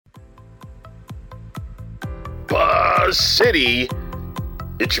your city.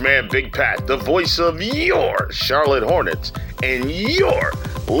 It's your man, Big Pat, the voice of your Charlotte Hornets, and you're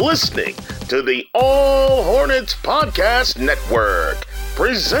listening to the All Hornets Podcast Network,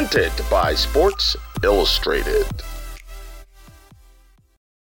 presented by Sports Illustrated.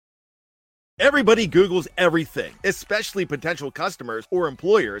 Everybody Googles everything, especially potential customers or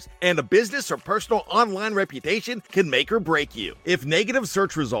employers, and a business or personal online reputation can make or break you. If negative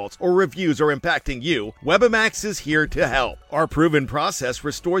search results or reviews are impacting you, Webamax is here to help. Our proven process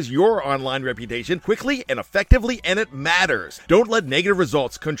restores your online reputation quickly and effectively, and it matters. Don't let negative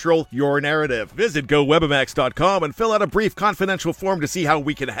results control your narrative. Visit GoWebamax.com and fill out a brief confidential form to see how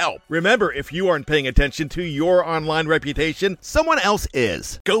we can help. Remember, if you aren't paying attention to your online reputation, someone else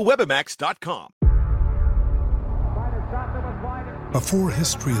is. GoWebamax.com. Before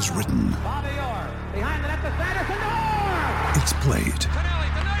history is written, it's played.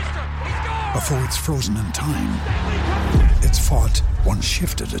 Before it's frozen in time, it's fought one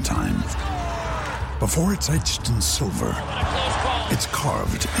shift at a time. Before it's etched in silver, it's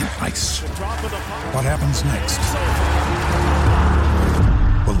carved in ice. What happens next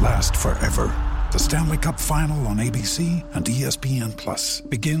will last forever. The Stanley Cup Final on ABC and ESPN Plus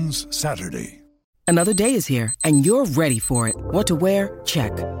begins Saturday. Another day is here, and you're ready for it. What to wear?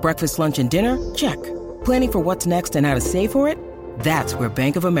 Check. Breakfast, lunch, and dinner? Check. Planning for what's next and how to save for it? That's where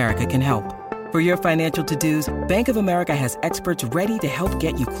Bank of America can help. For your financial to-dos, Bank of America has experts ready to help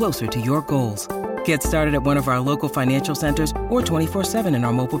get you closer to your goals. Get started at one of our local financial centers or 24/7 in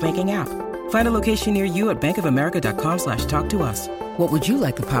our mobile banking app. Find a location near you at bankofamerica.com/talktous. What would you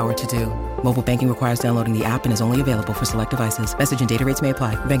like the power to do? Mobile banking requires downloading the app and is only available for select devices. Message and data rates may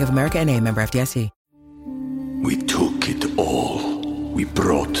apply. Bank of America N.A., member FDIC. We took it all. We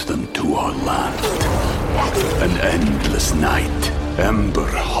brought them to our land. An endless night, ember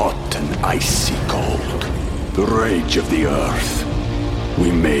hot and icy cold. The rage of the earth.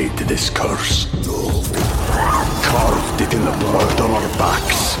 We made this curse. Carved it in the blood on our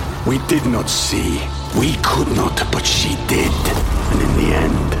backs. We did not see. We could not, but she did. And in the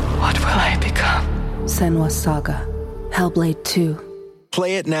end, what will I become? Senua's Saga. Hellblade 2.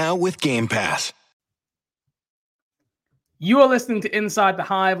 Play it now with Game Pass. You are listening to Inside the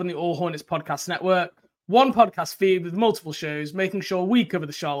Hive on the All Hornets Podcast Network. One podcast feed with multiple shows, making sure we cover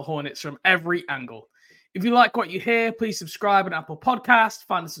the Charlotte Hornets from every angle. If you like what you hear, please subscribe on Apple Podcasts,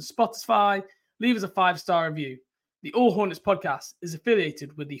 find us on Spotify, leave us a 5-star review. The All Hornets Podcast is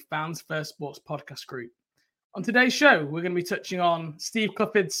affiliated with the Fans First Sports Podcast Group. On today's show, we're going to be touching on Steve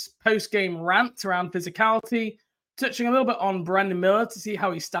Clifford's post-game rant around physicality, touching a little bit on Brandon Miller to see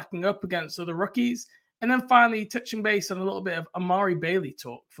how he's stacking up against other rookies, and then finally touching base on a little bit of Amari Bailey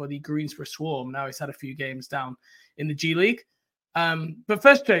talk for the Greensboro Swarm. Now he's had a few games down in the G League. But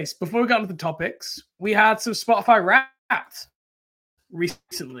first, Chase, before we get on to the topics, we had some Spotify Wrapped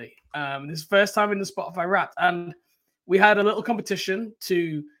recently. This is the first time in the Spotify Wrapped, and we had a little competition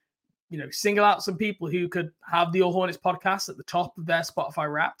to, single out some people who could have the All Hornets podcast at the top of their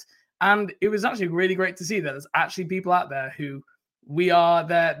Spotify Wrapped. And it was actually really great to see that there's actually people out there who we are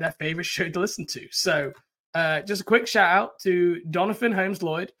their favorite show to listen to. So just a quick shout out to Donovan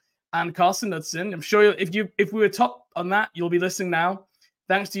Holmes-Lloyd and Carson Knudsen. I'm sure if we were top on that, you'll be listening now.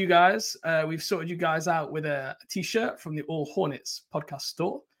 Thanks to you guys. We've sorted you guys out with a t-shirt from the All Hornets podcast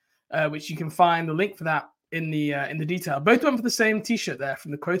store, which you can find the link for that in the detail. Both went for the same t-shirt there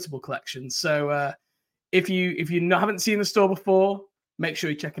from the Quotable collection. So if you haven't seen the store before, make sure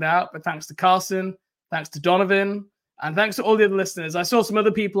you check it out. But thanks to Carson, thanks to Donovan, and thanks to all the other listeners. I saw some other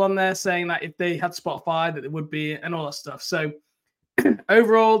people on there saying that if they had Spotify, that it would be, and all that stuff. So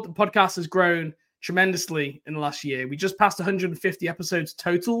overall, the podcast has grown tremendously in the last year. We just passed 150 episodes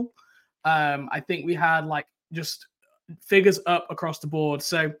total. I think we had just figures up across the board.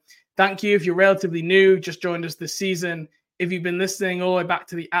 So thank you if you're relatively new, just joined us this season. If you've been listening all the way back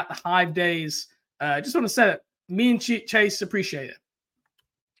to the At the Hive days, just want to say that me and Chase appreciate it.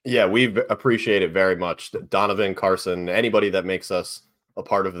 Yeah, we appreciate it very much. Donovan, Carson, anybody that makes us a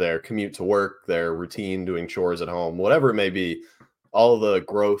part of their commute to work, their routine, doing chores at home, whatever it may be, all of the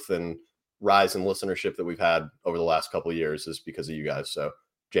growth and rise in listenership that we've had over the last couple of years is because of you guys. So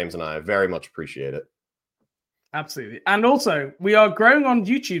James and I very much appreciate it. Absolutely. And also, we are growing on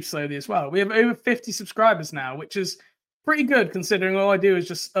YouTube slowly as well. We have over 50 subscribers now, which is pretty good considering all I do is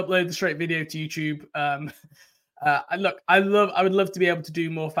just upload the straight video to YouTube. I would love to be able to do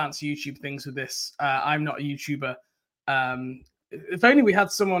more fancy YouTube things with this. I'm not a YouTuber. If only we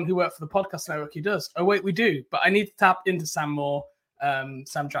had someone who worked for the podcast network who does. Oh, wait, we do. But I need to tap into Sam more.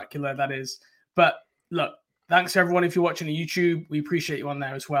 Sam Dracula, that is. But look, thanks to everyone if you're watching on YouTube. We appreciate you on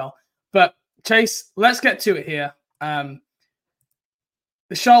there as well. But Chase, let's get to it here.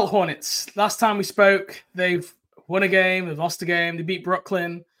 The Charlotte Hornets, last time we spoke, they've won a game, they've lost a game, they beat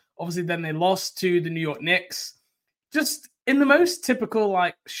Brooklyn. Obviously, then they lost to the New York Knicks. Just in the most typical,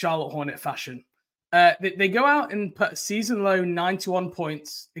 like, Charlotte Hornet fashion. They go out and put a season-low 91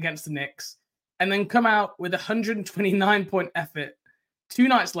 points against the Knicks and then come out with a 129-point effort 2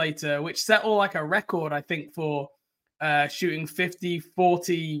 nights later, which set all like a record, I think, for shooting 50,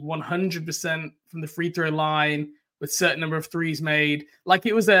 40, 100% from the free throw line with certain number of threes made. Like,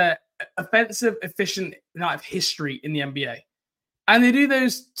 it was a offensive, efficient night of history in the NBA. And they do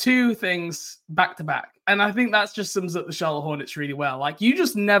those 2 things back to back. And I think that just sums up the Charlotte Hornets really well. Like, you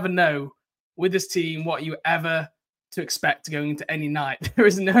just never know with this team what you ever to expect going into any night. There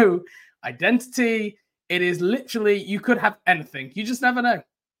is no identity. It is literally, you could have anything. You just never know.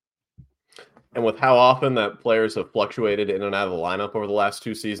 And with how often that players have fluctuated in and out of the lineup over the last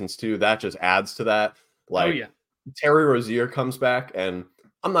 2 seasons too, that just adds to that. Like, Terry Rozier comes back, and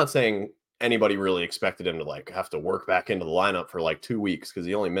I'm not saying anybody really expected him to like have to work back into the lineup for like 2 weeks because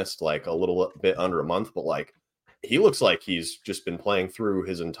he only missed like a little bit under a month, but like he looks like he's just been playing through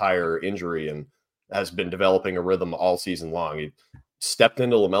his entire injury and has been developing a rhythm all season long. He stepped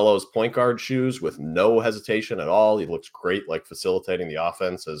into LaMelo's point guard shoes with no hesitation at all. He looks great, like facilitating the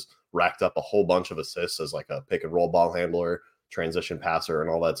offense, has racked up a whole bunch of assists as like a pick and roll ball handler, transition passer, and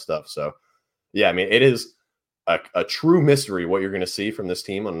all that stuff. So yeah, I mean, it is a true mystery what you're going to see from this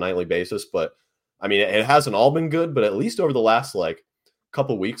team on a nightly basis. But I mean, it hasn't all been good, but at least over the last like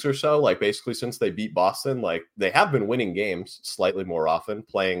couple weeks or so, like basically since they beat Boston, like they have been winning games slightly more often,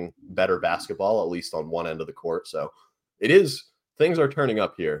 playing better basketball, at least on one end of the court. So things are turning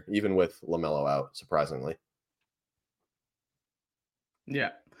up here, even with LaMelo out, surprisingly.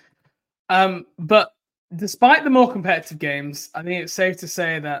 Yeah. But despite the more competitive games, I think it's safe to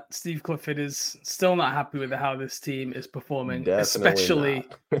say that Steve Clifford is still not happy with how this team is performing, especially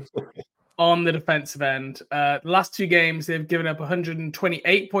on the defensive end. The last 2 games, they've given up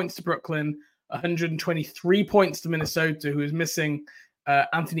 128 points to Brooklyn, 123 points to Minnesota, who is missing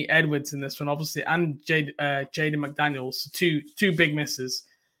Anthony Edwards in this one, obviously, and Jaden McDaniels, two big misses.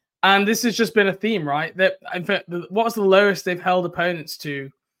 And this has just been a theme, right? That, in fact, what was the lowest they've held opponents to?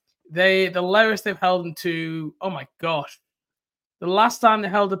 The lowest they've held them to, oh my gosh. The last time they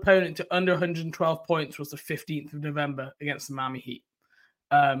held opponent to under 112 points was the 15th of November against the Miami Heat.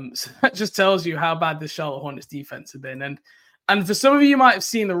 So that just tells you how bad this Charlotte Hornets defense has been. And for some of you might have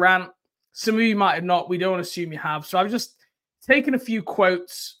seen the rant, some of you might have not. We don't want to assume you have. So I've just taken a few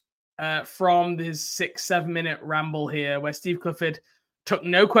quotes from this 6-7 minute ramble here where Steve Clifford took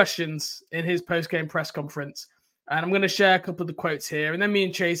no questions in his post-game press conference. And I'm going to share a couple of the quotes here. And then me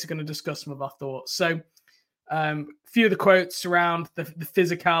and Chase are going to discuss some of our thoughts. So a few of the quotes around the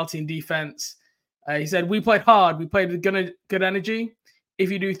physicality and defense. He said, "We played hard. We played with good energy.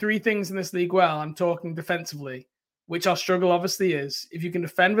 If you do 3 things in this league well, I'm talking defensively, which our struggle obviously is. If you can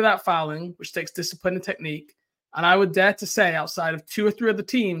defend without fouling, which takes discipline and technique, and I would dare to say outside of 2 or 3 other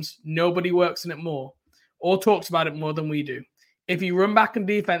teams, nobody works in it more or talks about it more than we do. If you run back on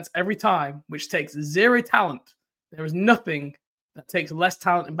defense every time, which takes 0 talent, there is nothing that takes less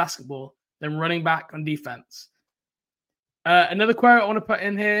talent in basketball than running back on defense." Another quote I want to put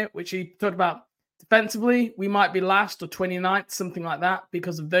in here, which he talked about, defensively, we might be last or 29th, something like that,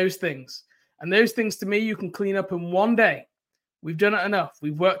 because of those things. And those things, to me, you can clean up in one day. We've done it enough.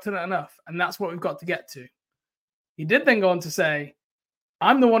 We've worked on it enough. And that's what we've got to get to. He did then go on to say,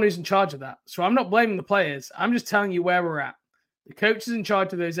 I'm the one who's in charge of that. So I'm not blaming the players. I'm just telling you where we're at. The coach is in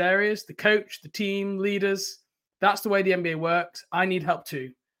charge of those areas. The coach, the team, leaders. That's the way the NBA works. I need help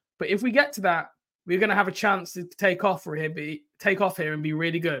too. But if we get to that, we're going to have a chance to take off here and be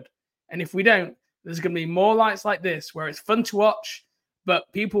really good. And if we don't, there's going to be more nights like this where it's fun to watch,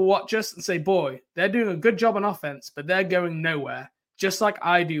 but people watch us and say, boy, they're doing a good job on offense, but they're going nowhere, just like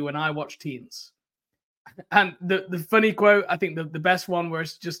I do when I watch teams. And the funny quote, I think the best one where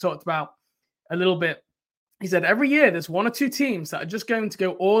it's just talked about a little bit, he said, every year there's 1 or 2 teams that are just going to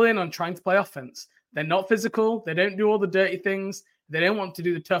go all in on trying to play offense. They're not physical. They don't do all the dirty things. They don't want to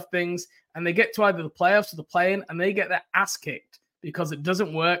do the tough things. And they get to either the playoffs or the play-in, and they get their ass kicked because it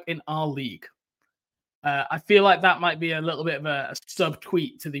doesn't work in our league. I feel like that might be a little bit of a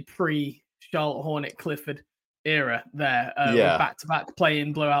sub-tweet to the pre-Charlotte Hornet Clifford era there. With back-to-back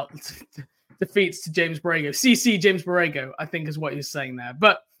play-in blowout defeats to James Borrego. CC James Borrego, I think is what he was saying there.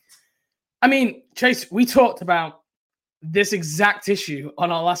 But, I mean, Chase, we talked about this exact issue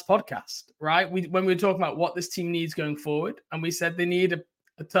on our last podcast, right? When we were talking about what this team needs going forward, and we said they need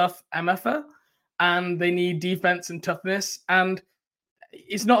a tough MFer, and they need defense and toughness, and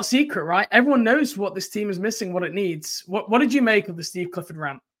it's not a secret, right? Everyone knows what this team is missing, what it needs. What did you make of the Steve Clifford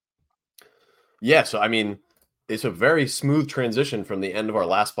rant? Yeah, so I mean, it's a very smooth transition from the end of our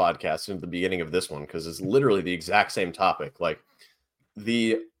last podcast into the beginning of this one, because it's literally the exact same topic. Like,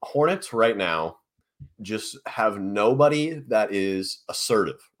 the Hornets right now just have nobody that is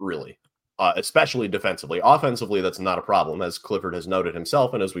assertive, really, especially defensively. Offensively, that's not a problem, as Clifford has noted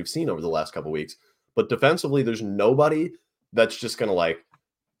himself and as we've seen over the last couple of weeks. But defensively, there's nobody that's just going to like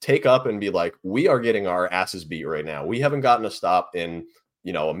take up and be like, we are getting our asses beat right now. We haven't gotten a stop in,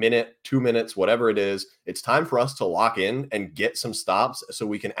 a minute, 2 minutes, whatever it is. It's time for us to lock in and get some stops so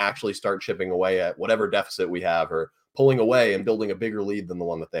we can actually start chipping away at whatever deficit we have, or pulling away and building a bigger lead than the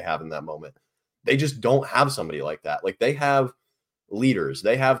one that they have in that moment. They just don't have somebody like that. Like, they have leaders.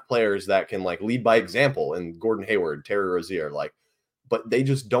 They have players that can like lead by example, and Gordon Hayward, Terry Rozier, but they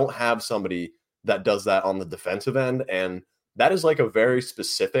just don't have somebody that does that on the defensive end. And that is like a very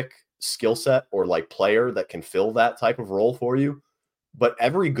specific skill set or like player that can fill that type of role for you. But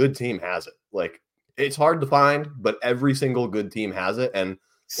every good team has it. Like, it's hard to find, but every single good team has it. And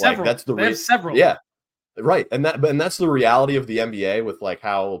several. Like, that's several. Yeah, right. And that's the reality of the NBA with like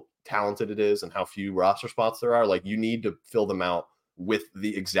how talented it is and how few roster spots there are. Like, you need to fill them out with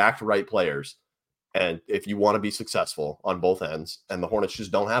the exact right players. And if you want to be successful on both ends, and the Hornets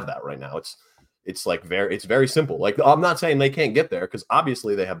just don't have that right now. It's very simple. Like, I'm not saying they can't get there, because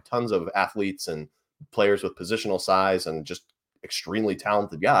obviously they have tons of athletes and players with positional size and just extremely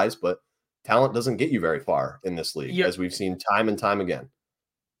talented guys, but talent doesn't get you very far in this league, as we've seen time and time again.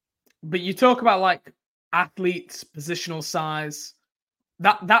 But you talk about like athletes, positional size.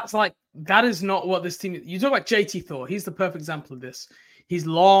 That is not what this team. You talk about JT Thor. He's the perfect example of this. He's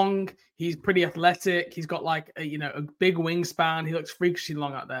long. He's pretty athletic. He's got like a big wingspan. He looks freakishly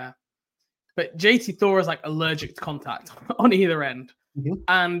long out there. But JT Thor is like allergic to contact on either end. Mm-hmm.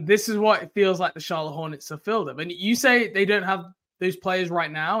 And this is what it feels like the Charlotte Hornets have filled up. And you say they don't have those players right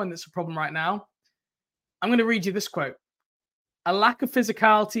now, and it's a problem right now. I'm going to read you this quote. A lack of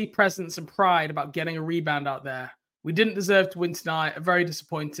physicality, presence, and pride about getting a rebound out there. We didn't deserve to win tonight. Very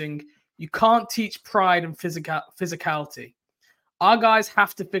disappointing. You can't teach pride and physicality. Our guys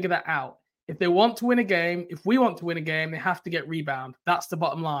have to figure that out. If they want to win a game, if we want to win a game, they have to get rebound. That's the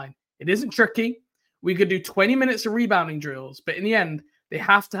bottom line. It isn't tricky. We could do 20 minutes of rebounding drills, but in the end, they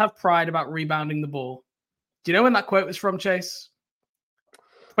have to have pride about rebounding the ball. Do you know when that quote was from, Chase?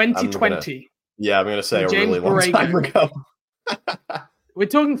 2020. I'm going to say a really long time ago. We're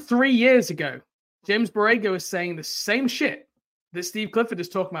talking 3 years ago. James Borrego is saying the same shit that Steve Clifford is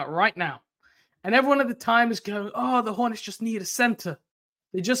talking about right now. And everyone at the time is going, oh, the Hornets just need a center.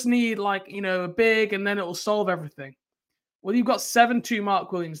 They just need a big, and then it will solve everything. Well, you've got 7'2"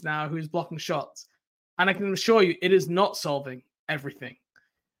 Mark Williams now who's blocking shots. And I can assure you, it is not solving everything.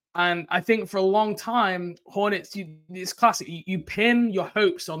 And I think for a long time, Hornets, it's classic. You pin your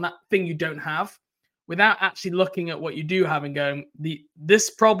hopes on that thing you don't have without actually looking at what you do have and going, this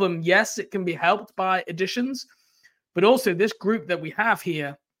problem, yes, it can be helped by additions. But also this group that we have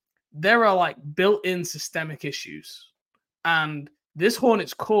here, there are like built-in systemic issues. And this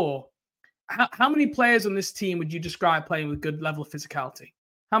Hornets core, how many players on this team would you describe playing with good level of physicality?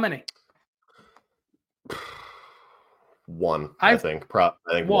 How many? One, I think. I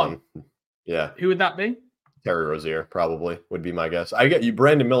think one. Yeah. Who would that be? Terry Rozier probably would be my guess. I get you.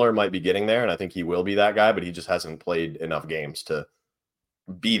 Brandon Miller might be getting there, and I think he will be that guy, but he just hasn't played enough games to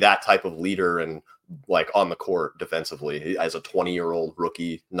be that type of leader and like on the court defensively as a 20-year-old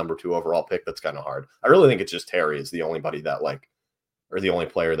rookie, number 2 overall pick. That's kind of hard. I really think it's just Terry is the only buddy that or the only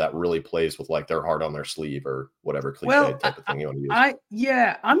player that really plays with like their heart on their sleeve or whatever cliche type of thing you want to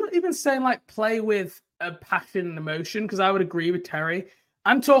use. I'm not even saying like play with a passion and emotion, because I would agree with Terry.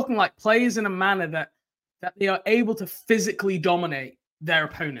 I'm talking like plays in a manner that they are able to physically dominate their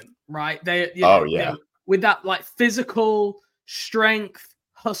opponent, right? With that like physical strength,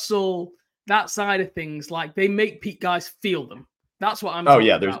 hustle, that side of things, like they make guys feel them. That's what I'm.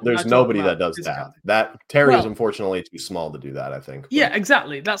 There's nobody that does that. That Terry is unfortunately too small to do that, I think. Yeah,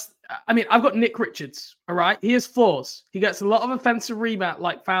 exactly. I've got Nick Richards. All right, he has flaws. He gets a lot of offensive rebound,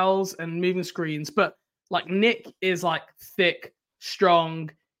 like fouls and moving screens. But like Nick is like thick, strong.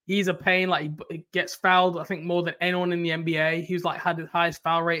 He's a pain. Like he gets fouled, I think, more than anyone in the NBA. He was like had the highest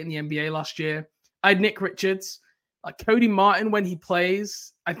foul rate in the NBA last year. I had Nick Richards. Like Cody Martin, when he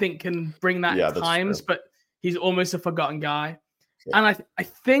plays, I think can bring that at times, but he's almost a forgotten guy. And I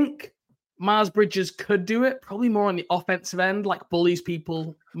think Miles Bridges could do it, probably more on the offensive end, like bullies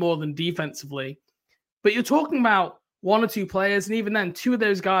people more than defensively. But you're talking about 1 or 2 players, and even then, 2 of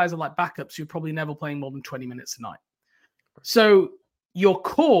those guys are like backups who are probably never playing more than 20 minutes a night. So your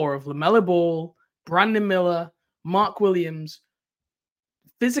core of LaMelo Ball, Brandon Miller, Mark Williams,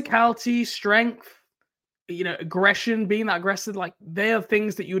 physicality, strength, aggression, being that aggressive, like they are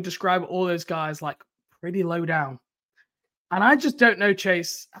things that you would describe all those guys like pretty low down. And I just don't know,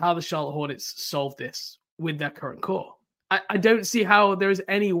 Chase, how the Charlotte Hornets solve this with their current core. I don't see how there is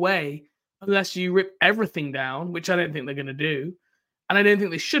any way, unless you rip everything down, which I don't think they're going to do. And I don't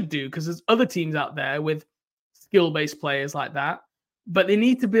think they should do, because there's other teams out there with skill-based players like that. But they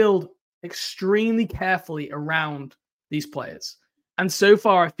need to build extremely carefully around these players. And so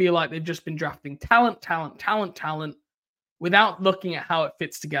far, I feel like they've just been drafting talent without looking at how it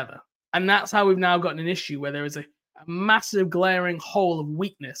fits together. And that's how we've now gotten an issue where there is a massive glaring hole of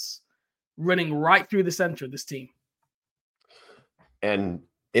weakness running right through the center of this team. And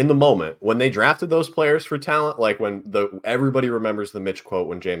in the moment, when they drafted those players for talent, like everybody remembers the Mitch quote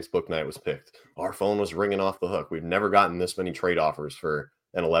when James Bouknight was picked. Our phone was ringing off the hook. We've never gotten this many trade offers for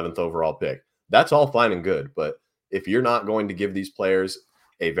an 11th overall pick. That's all fine and good, but if you're not going to give these players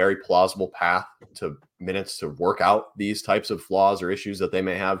a very plausible path to minutes to work out these types of flaws or issues that they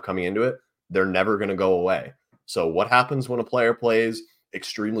may have coming into it, they're never going to go away. So what happens when a player plays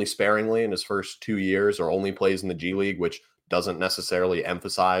extremely sparingly in his first 2 years or only plays in the G League, which doesn't necessarily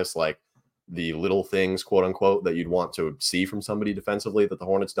emphasize like the little things, quote unquote, that you'd want to see from somebody defensively that the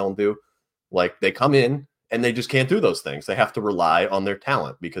Hornets don't do? Like they come in and they just can't do those things. They have to rely on their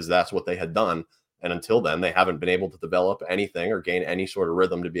talent because that's what they had done. And until then, they haven't been able to develop anything or gain any sort of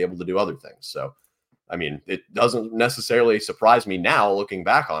rhythm to be able to do other things. So, I mean, it doesn't necessarily surprise me now looking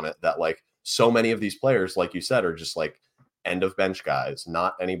back on it that like so many of these players, like you said, are just like end of bench guys,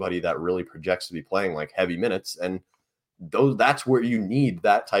 not anybody that really projects to be playing like heavy minutes. And that's where you need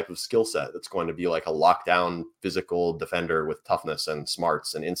that type of skill set. That's going to be like a lockdown physical defender with toughness and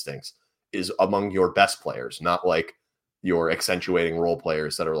smarts and instincts is among your best players, not like your accentuating role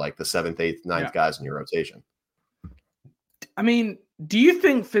players that are like the 7th, 8th, 9th guys in your rotation. I mean, do you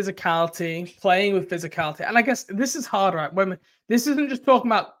think physicality, playing with physicality, and I guess this is hard, right? This isn't just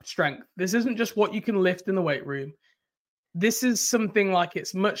talking about strength. This isn't just what you can lift in the weight room. This is something like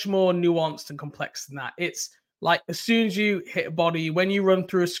it's much more nuanced and complex than that. It's like as soon as you hit a body, when you run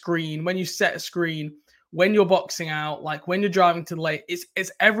through a screen, when you set a screen, when you're boxing out, like when you're driving to the lane,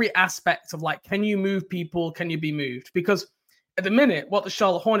 it's every aspect of like, can you move people? Can you be moved? Because at the minute, what the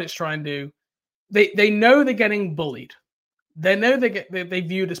Charlotte Hornets try and do, they know they're getting bullied. They know they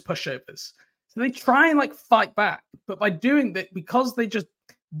viewed as pushovers. So they try and like fight back. But by doing that, because they just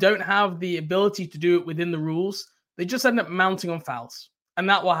don't have the ability to do it within the rules, they just end up mounting on fouls. And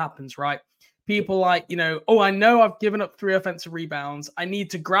that's what happens, right? People like, I know I've given up 3 offensive rebounds. I need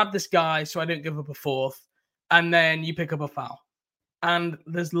to grab this guy so I don't give up a 4th. And then you pick up a foul. And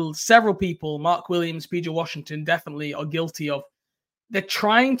there's several people, Mark Williams, PJ Washington, definitely are guilty of. They're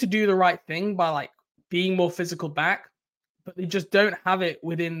trying to do the right thing by like being more physical back, but they just don't have it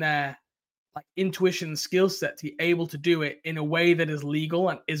within their like intuition skill set to be able to do it in a way that is legal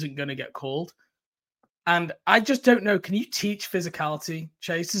and isn't going to get called. And I just don't know. Can you teach physicality,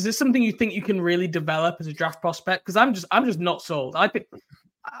 Chase? Is this something you think you can really develop as a draft prospect? Because I'm just not sold. I think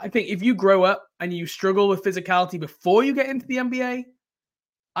if you grow up and you struggle with physicality before you get into the NBA,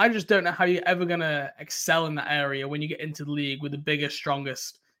 I just don't know how you're ever going to excel in that area when you get into the league with the biggest,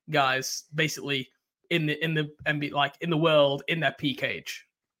 strongest guys, basically in the NBA, like in the world, in their peak age.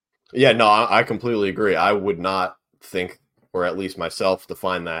 Yeah, no, I completely agree. I would not think, or at least myself,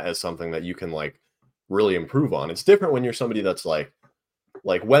 define that as something that you can like really improve on. It's different when you're somebody that's like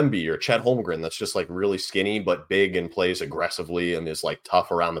Wemby or Chet Holmgren, that's just like really skinny but big and plays aggressively and is like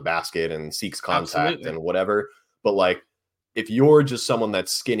tough around the basket and seeks contact. Absolutely. And whatever. But like if you're just someone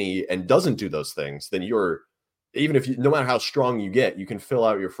that's skinny and doesn't do those things, then you're, even if you, no matter how strong you get, you can fill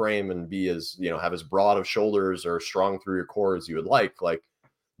out your frame and be as, have as broad of shoulders or strong through your core as you would like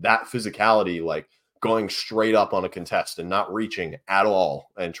that physicality, like going straight up on a contest and not reaching at all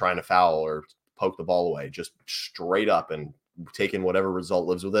and trying to foul or poke the ball away, just straight up and taking whatever result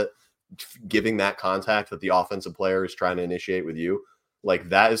lives with it, giving that contact that the offensive player is trying to initiate with you. Like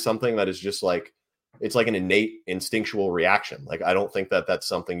that is something that is just like, it's like an innate instinctual reaction. Like, I don't think that that's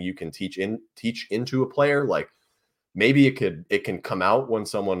something you can teach into a player. Like maybe it can come out when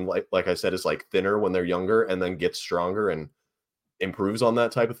someone like I said, is like thinner when they're younger and then gets stronger and improves on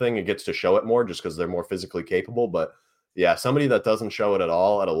that type of thing and gets to show it more just because they're more physically capable. But yeah, somebody that doesn't show it at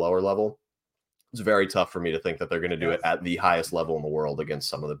all at a lower level, it's very tough for me to think that they're going to do it at the highest level in the world against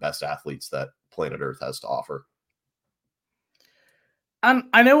some of the best athletes that planet Earth has to offer. And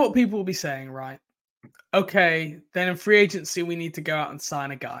I know what people will be saying, right? Okay, then in free agency, we need to go out and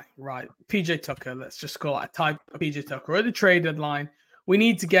sign a guy, right? PJ Tucker, let's just call it a type of PJ Tucker. Or at the trade deadline, we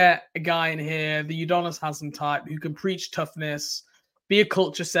need to get a guy in here, the Udonis Haslam type, who can preach toughness, be a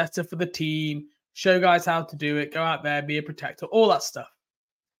culture setter for the team, show guys how to do it, go out there, be a protector, all that stuff.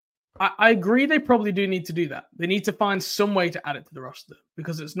 I agree they probably do need to do that. They need to find some way to add it to the roster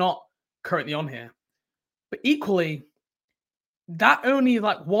because it's not currently on here. But equally, that only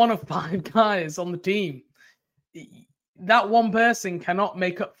like 1 of 5 guys on the team. That one person cannot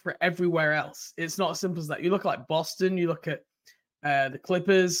make up for everywhere else. It's not as simple as that. You look like Boston, you look at the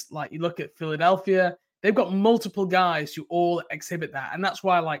Clippers, like you look at Philadelphia. They've got multiple guys who all exhibit that. And that's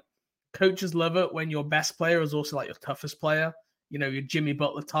why like coaches love it when your best player is also like your toughest player. You know, your Jimmy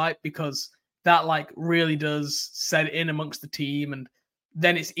Butler type, because that like really does set in amongst the team. And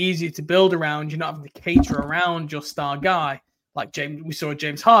then it's easier to build around. You're not having to cater around your star guy. Like we saw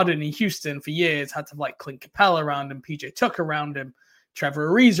James Harden in Houston for years, had to have like Clint Capella around him, PJ Tucker around him, Trevor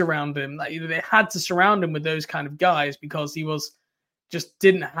Ariza around him. Like, they had to surround him with those kind of guys because he was just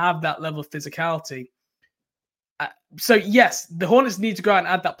didn't have that level of physicality. So yes, the Hornets need to go out and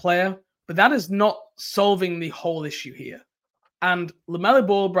add that player, but that is not solving the whole issue here. And LaMelo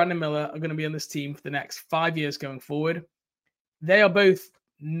Ball, Brandon Miller are going to be on this team for the next 5 years going forward. They are both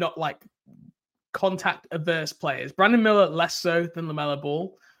not like contact averse players. Brandon Miller less so than LaMelo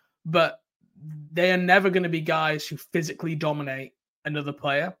Ball, but they are never going to be guys who physically dominate another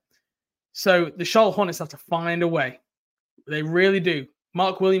player. So the Charlotte Hornets have to find a way. They really do.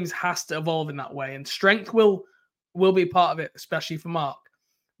 Mark Williams has to evolve in that way, and strength will be part of it, especially for Mark.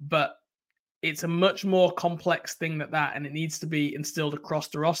 But it's a much more complex thing than that, and it needs to be instilled across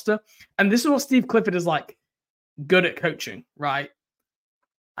the roster. And this is what Steve Clifford is like good at coaching, right?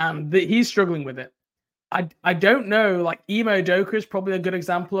 And he's struggling with it. I don't know, like Ime Udoka is probably a good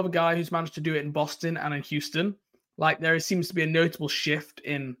example of a guy who's managed to do it in Boston and in Houston. Like there seems to be a notable shift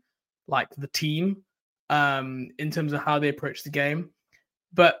in like the team in terms of how they approach the game.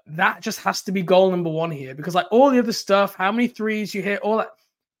 But that just has to be goal number 1 here, because like all the other stuff, how many threes you hit, all that,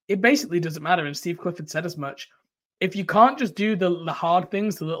 it basically doesn't matter. And Steve Clifford said as much. If you can't just do the hard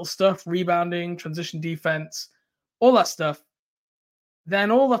things, the little stuff, rebounding, transition defense, all that stuff,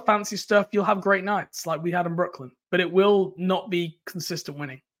 then all the fancy stuff, you'll have great nights like we had in Brooklyn, but it will not be consistent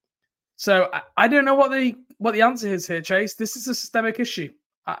winning. So I don't know what the answer is here, Chase. This is a systemic issue.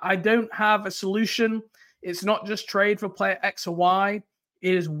 I don't have a solution. It's not just trade for player X or Y.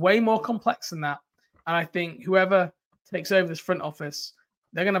 It is way more complex than that. And I think whoever takes over this front office,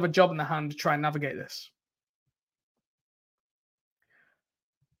 they're going to have a job in their hand to try and navigate this.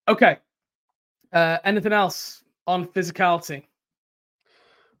 Okay. Anything else on physicality?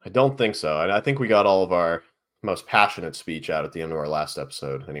 I don't think so. I think we got all of our most passionate speech out at the end of our last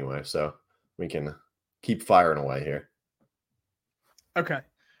episode anyway, so we can keep firing away here. Okay.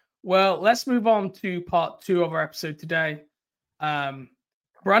 Well, let's move on to part 2 of our episode today.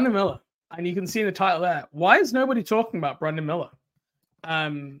 Brandon Miller. And you can see in the title there, why is nobody talking about Brandon Miller?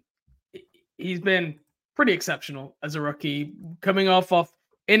 He's been pretty exceptional as a rookie, coming off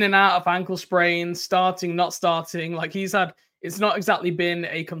in and out of ankle sprains, starting, not starting. Like it's not exactly been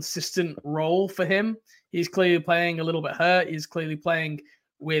a consistent role for him. He's clearly playing a little bit hurt. He's clearly playing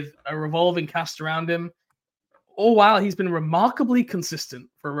with a revolving cast around him. All while he's been remarkably consistent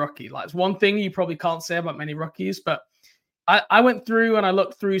for a rookie. Like it's one thing you probably can't say about many rookies, but I went through and I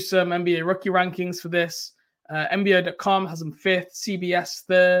looked through some NBA rookie rankings for this. NBA.com has him 5th, CBS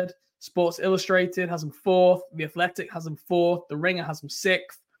 3rd, Sports Illustrated has him 4th, The Athletic has him 4th, The Ringer has him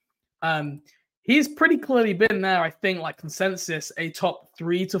 6th. He's pretty clearly been there, I think, like consensus, a top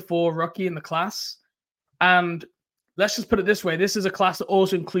 3 to 4 rookie in the class. And let's just put it this way. This is a class that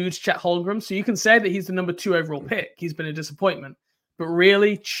also includes Chet Holmgren. So you can say that he's the number 2 overall pick. He's been a disappointment. But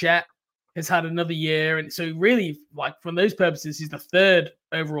really, Chet has had another year. And so really, like from those purposes, he's the 3rd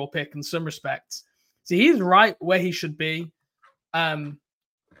overall pick in some respects. So he's right where he should be.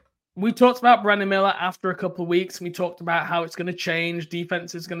 We talked about Brandon Miller after a couple of weeks. And we talked about how it's going to change.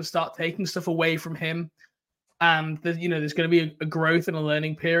 Defense is going to start taking stuff away from him. And there's going to be a growth and a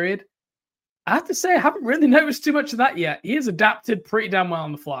learning period. I have to say, I haven't really noticed too much of that yet. He has adapted pretty damn well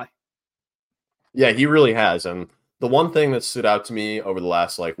on the fly. Yeah, he really has. And the one thing that stood out to me over the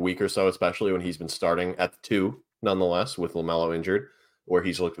last week or so, especially when he's been starting at the 2, nonetheless, with LaMelo injured, where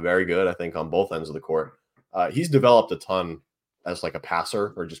he's looked very good, I think, on both ends of the court. He's developed a ton as a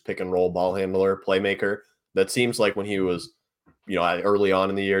passer or just pick and roll ball handler, playmaker. That seems like when he was, early on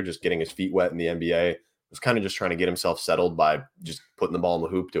in the year, just getting his feet wet in the NBA, was kind of just trying to get himself settled by just putting the ball in the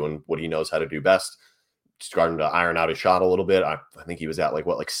hoop, doing what he knows how to do best, starting to iron out his shot a little bit. I think he was at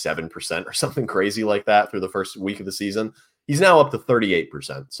 7% or something crazy like that through the first week of the season. He's now up to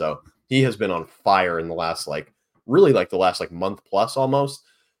 38%. So he has been on fire in the last really like the last like month plus almost.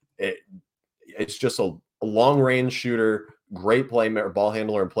 It's just a long range shooter, great ball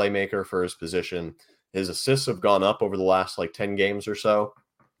handler and playmaker for his position. His assists have gone up over the last like 10 games or so,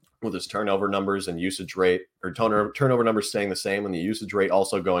 with his turnover numbers and usage rate, or turnover numbers staying the same and the usage rate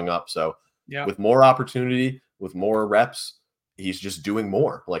also going up. So with more opportunity, with more reps, he's just doing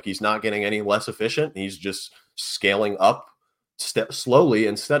more. Like, he's not getting any less efficient. He's just scaling up slowly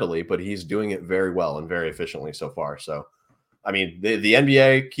and steadily, but he's doing it very well and very efficiently so far. So, I mean, the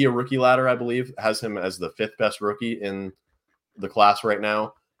NBA Kia rookie ladder, I believe, has him as the 5th best rookie in the class right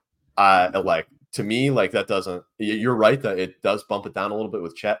now. To me, like, that doesn't, you're right that it does bump it down a little bit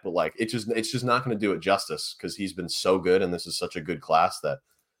with Chet, but like, it's just not going to do it justice, because he's been so good. And this is such a good class that,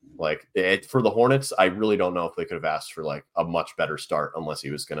 like, for the Hornets, I really don't know if they could have asked for like a much better start, unless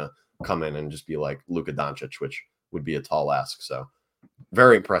he was going to come in and just be like Luka Doncic, which would be a tall ask. So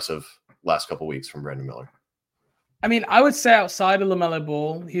very impressive last couple of weeks from Brandon Miller. I mean, I would say outside of LaMelo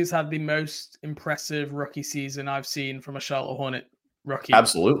Ball, he's had the most impressive rookie season I've seen from a Charlotte Hornet rookie.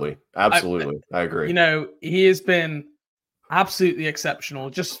 Absolutely. I agree. You know, he has been absolutely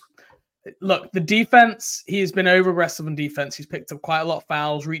exceptional. Just look, the defense, he has been over aggressive on defense. He's picked up quite a lot of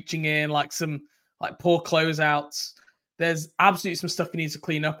fouls, reaching in, like some like poor closeouts. There's absolutely some stuff he needs to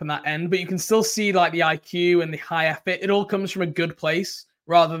clean up in that end, but you can still see like the IQ and the high effort. It all comes from a good place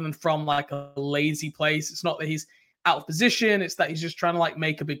rather than from like a lazy place. It's not that he's out of position. It's that he's just trying to like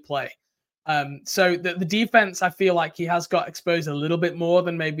make a big play. So the defense, I feel like he has got exposed a little bit more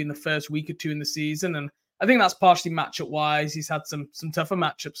than maybe in the first week or two in the season. And I think that's partially matchup wise. He's had some tougher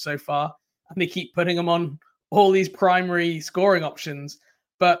matchups so far, and they keep putting him on all these primary scoring options.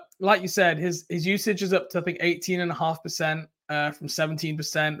 But like you said, his usage is up to, I think, 18.5% from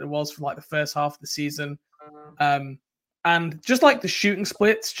 17% it was from like the first half of the season. And just like the shooting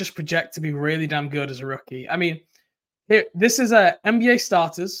splits just project to be really damn good as a rookie. I mean, this is NBA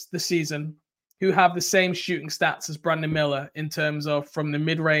starters this season who have the same shooting stats as Brandon Miller in terms of from the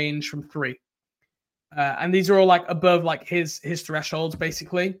mid-range from 3. And these are all like above like his thresholds,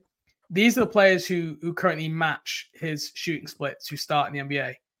 basically. These are the players who currently match his shooting splits who start in the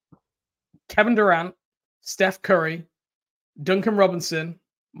NBA. Kevin Durant, Steph Curry, Duncan Robinson,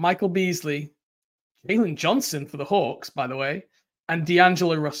 Michael Beasley, Jalen Johnson for the Hawks, by the way, and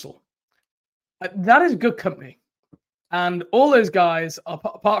D'Angelo Russell. That is good company. And all those guys,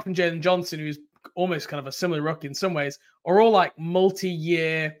 apart from Jalen Johnson, who's almost kind of a similar rookie in some ways, are all like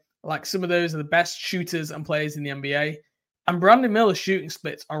multi-year, like some of those are the best shooters and players in the NBA. And Brandon Miller's shooting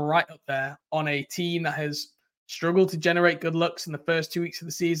splits are right up there on a team that has struggled to generate good looks in the first 2 weeks of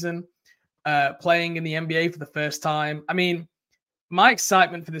the season, playing in the NBA for the first time. I mean, my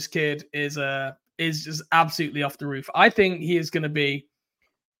excitement for this kid is just absolutely off the roof. I think he is going to be,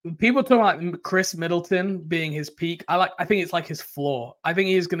 people talking like Chris Middleton being his peak. I think it's like his floor. I think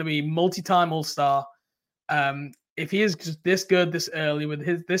he is going to be multi-time All-Star. If he is just this good this early with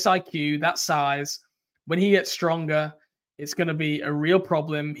this IQ, that size, when he gets stronger, it's going to be a real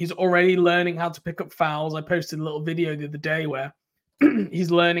problem. He's already learning how to pick up fouls. I posted a little video the other day where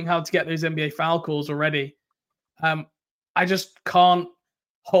he's learning how to get those NBA foul calls already. I just can't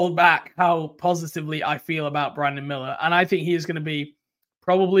hold back how positively I feel about Brandon Miller. And I think he is going to be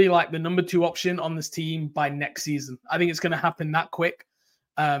probably like the number 2 option on this team by next season. I think it's going to happen that quick.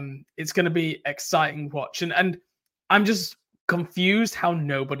 It's going to be exciting to watch. And I'm just confused how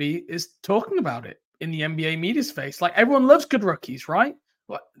nobody is talking about it in the NBA media's face. Like, everyone loves good rookies, right?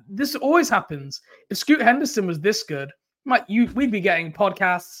 This always happens. If Scoot Henderson was this good, we'd be getting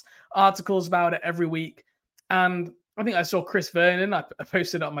podcasts, articles about it every week. And I think I saw Chris Vernon. I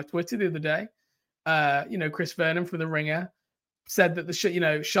posted it on my Twitter the other day. Chris Vernon from The Ringer said that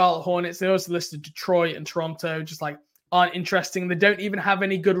the Charlotte Hornets, they also listed Detroit and Toronto, just like aren't interesting. They don't even have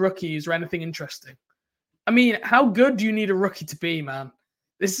any good rookies or anything interesting. I mean, how good do you need a rookie to be, man?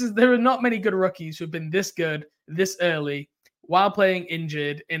 There are not many good rookies who have been this good this early while playing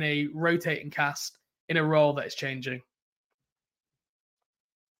injured in a rotating cast in a role that is changing.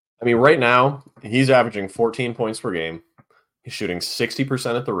 I mean, right now, he's averaging 14 points per game. He's shooting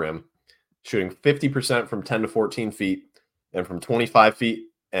 60% at the rim, shooting 50% from 10 to 14 feet, and from 25 feet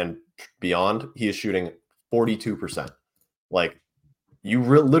and beyond, he is shooting 42%. Like, you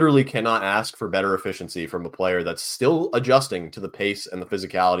literally cannot ask for better efficiency from a player that's still adjusting to the pace and the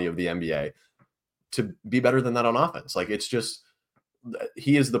physicality of the NBA to be better than that on offense. Like, it's just,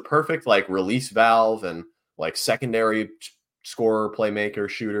 he is the perfect like release valve and like secondary scorer, playmaker,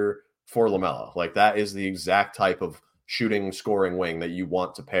 shooter for LaMelo. Like, that is the exact type of shooting, scoring wing that you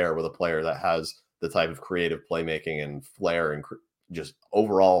want to pair with a player that has the type of creative playmaking and flair and just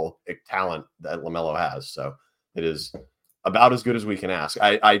overall talent that LaMelo has. So It is about as good as we can ask.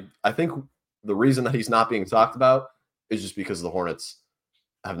 I think the reason that he's not being talked about is just because the Hornets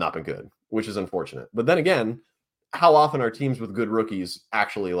have not been good, which is unfortunate. But then again, how often are teams with good rookies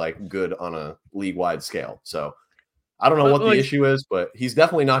actually like good on a league-wide scale? So I don't know what the issue is, but he's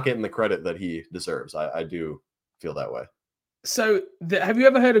definitely not getting the credit that he deserves. I do feel that way. So have you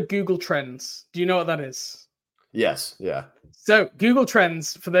ever heard of Google Trends? Do you know what that is? Yes. Yeah. So Google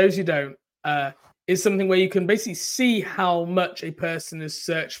Trends, for those who don't, is something where you can basically see how much a person is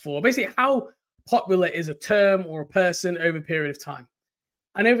searched for, basically how popular is a term or a person over a period of time.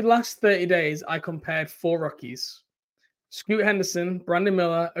 And over the last 30 days, I compared 4 rookies: Scoot Henderson, Brandon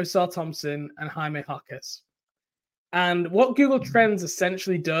Miller, Osar Thompson, and Jaime Jaquez. And what Google Trends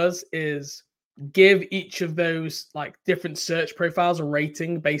essentially does is give each of those like different search profiles a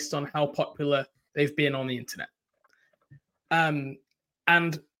rating based on how popular they've been on the internet. And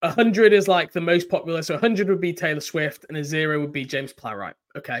 100 is like the most popular. So 100 would be Taylor Swift and a 0 would be James Plowright.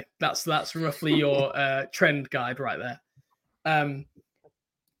 Okay. That's roughly your trend guide right there.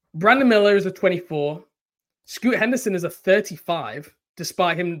 Brandon Miller is a 24. Scoot Henderson is a 35,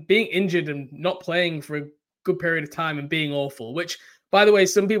 despite him being injured and not playing for a good period of time and being awful, which, by the way,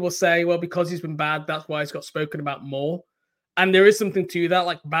 some people say, well, because he's been bad, that's why he's got spoken about more. And there is something to that.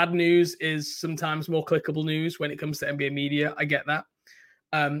 Like, bad news is sometimes more clickable news when it comes to NBA media. I get that.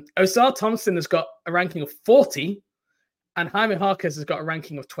 Osar Thompson has got a ranking of 40, and Jaime Jaquez has got a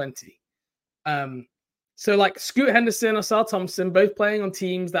ranking of 20. So, like, Scoot Henderson, Osar Thompson, both playing on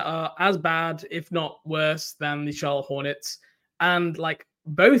teams that are as bad, if not worse, than the Charlotte Hornets. And, like,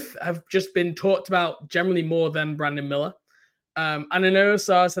 both have just been talked about generally more than Brandon Miller. And I know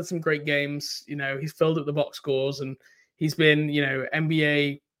Osar's had some great games. You know, he's filled up the box scores, and he's been, you know,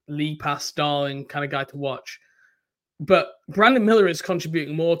 NBA League Pass darling kind of guy to watch. But Brandon Miller is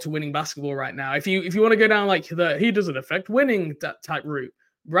contributing more to winning basketball right now. If you want to go down like he doesn't affect winning that type route,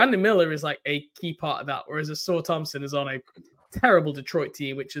 Brandon Miller is like a key part of that. Whereas Osar Thompson is on a terrible Detroit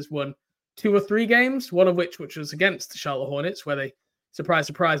team, which has won 2 or 3 games, one of which was against the Charlotte Hornets, where they, surprise,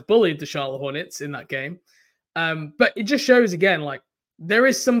 surprise, bullied the Charlotte Hornets in that game. But it just shows again, like, there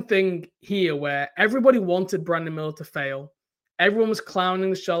is something here where everybody wanted Brandon Miller to fail. Everyone was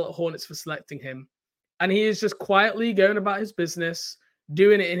clowning the Charlotte Hornets for selecting him. And he is just quietly going about his business,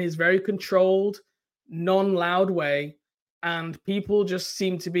 doing it in his very controlled, non-loud way. And people just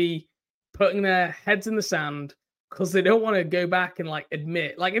seem to be putting their heads in the sand because they don't want to go back and like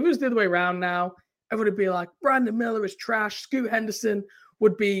admit. Like, if it was the other way around now, everybody would be like, Brandon Miller is trash. Scoot Henderson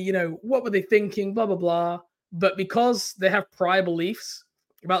would be, you know, what were they thinking? Blah, blah, blah. But because they have prior beliefs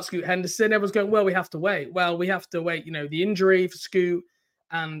about Scoot Henderson, everyone's going, well, we have to wait. Well, we have to wait, you know, the injury for Scoot.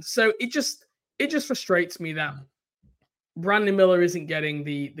 And so it just frustrates me that Brandon Miller isn't getting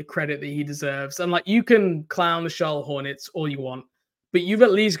the credit that he deserves. And like, you can clown the Charlotte Hornets all you want, but you've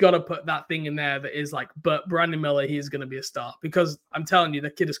at least got to put that thing in there that is like, but Brandon Miller, he is going to be a star, because I'm telling you, the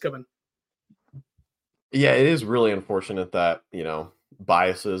kid is coming. Yeah, it is really unfortunate that, you know,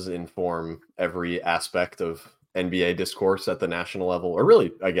 biases inform every aspect of NBA discourse at the national level, or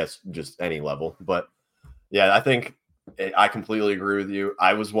really, I guess, just any level. But yeah, I think I completely agree with you.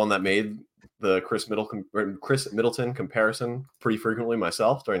 I was one that made the Chris Middleton comparison pretty frequently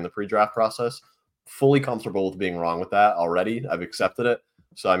myself during the pre-draft process. Fully comfortable with being wrong with that already. I've accepted it.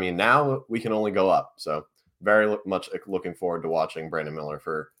 So, I mean, now we can only go up. So very much looking forward to watching Brandon Miller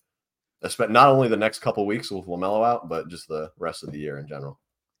for not only the next couple weeks with LaMelo out, but just the rest of the year in general.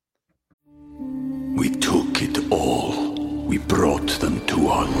 We took it all. We brought them to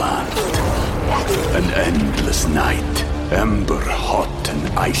our land. An endless night, ember hot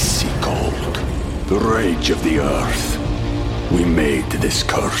and icy cold. The rage of the earth. We made this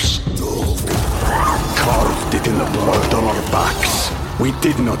curse. Carved it in the blood on our backs. We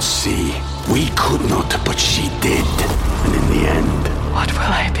did not see. We could not, but she did. And in the end, what will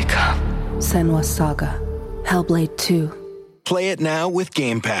I become? Senua's Saga. Hellblade 2. Play it now with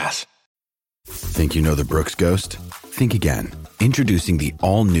Game Pass. Think you know the Brooks Ghost? Think again. Introducing the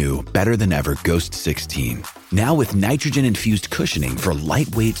all-new, better-than-ever Ghost 16. Now with nitrogen-infused cushioning for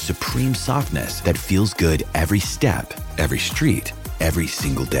lightweight, supreme softness that feels good every step, every street, every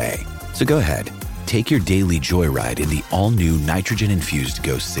single day. So go ahead, take your daily joyride in the all-new nitrogen-infused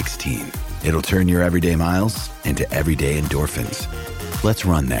Ghost 16. It'll turn your everyday miles into everyday endorphins. Let's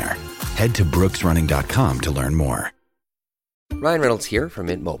run there. Head to brooksrunning.com to learn more. Ryan Reynolds here from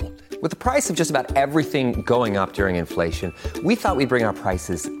Mint Mobile. With the price of just about everything going up during inflation, we thought we'd bring our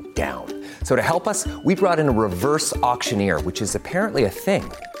prices down. So to help us, we brought in a reverse auctioneer, which is apparently a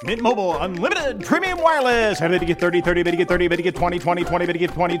thing. Mint Mobile Unlimited Premium Wireless. How to get 30, 30, bit to get 30, bit to get 20, 20, 20, bit to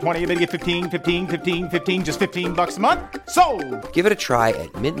get 20, 20, bit to get 15, 15, 15, 15, just $15 a month? Sold! Give it a try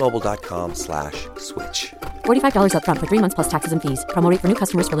at mintmobile.com/switch. $45 up front for 3 months plus taxes and fees. Promo rate for new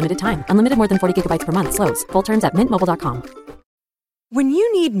customers for limited time. Unlimited more than 40 gigabytes per month. Slows full terms at mintmobile.com. When you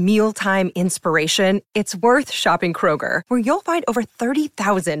need mealtime inspiration, it's worth shopping Kroger, where you'll find over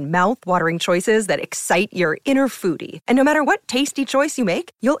 30,000 mouth-watering choices that excite your inner foodie. And no matter what tasty choice you make,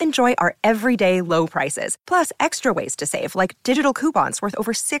 you'll enjoy our everyday low prices, plus extra ways to save, like digital coupons worth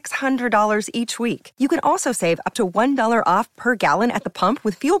over $600 each week. You can also save up to $1 off per gallon at the pump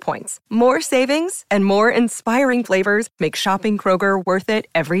with fuel points. More savings and more inspiring flavors make shopping Kroger worth it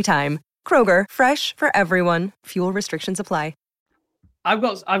every time. Kroger, fresh for everyone. Fuel restrictions apply. I've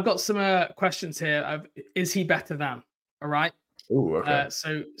got some questions here. Is he better than? All right. Ooh, okay.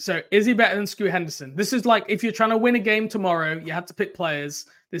 So is he better than Scoot Henderson? This is like if you're trying to win a game tomorrow, you have to pick players.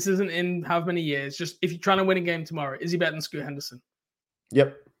 This isn't in how many years. Just if you're trying to win a game tomorrow, is he better than Scoot Henderson?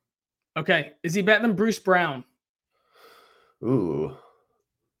 Yep. Okay. Is he better than Bruce Brown? Ooh.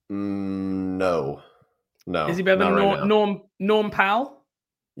 No. Is he better than Norm Powell?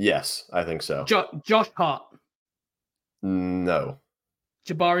 Yes, I think so. Josh Hart? No.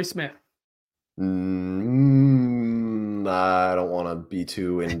 Jabari Smith? I don't want to be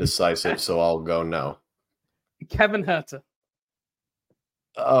too indecisive, so I'll go no. Kevin Huerter?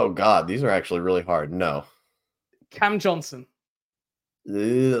 Oh, God. These are actually really hard. No. Cam Johnson?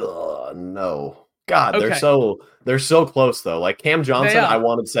 No. God, Okay. they're so close, though. Like Cam Johnson, I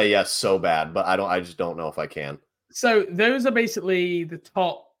wanted to say yes so bad, but I just don't know if I can. So those are basically the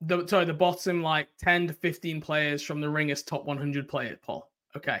bottom like 10 to 15 players from the Ringers top 100 player poll.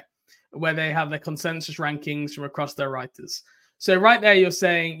 Okay. Where they have their consensus rankings from across their writers. So right there, you're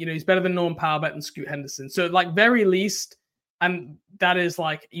saying, he's better than Norm Powell, better than Scoot Henderson. So like very least, and that is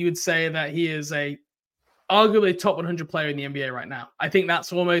like, you would say that he is arguably top 100 player in the NBA right now. I think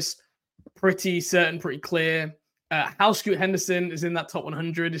that's almost pretty certain, pretty clear. How Scoot Henderson is in that top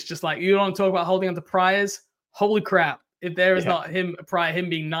 100 is just like, you don't want to talk about holding on to priors. Holy crap. If there is not him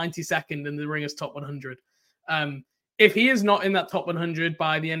being 92nd in the Ringers top 100. If he is not in that top 100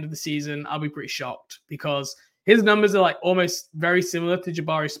 by the end of the season, I'll be pretty shocked because his numbers are like almost very similar to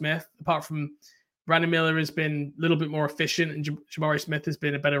Jabari Smith, apart from Brandon Miller has been a little bit more efficient and Jabari Smith has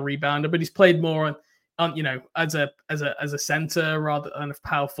been a better rebounder, but he's played more on as a center rather than a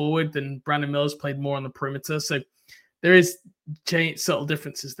power forward than Brandon Miller's played more on the perimeter. So there is subtle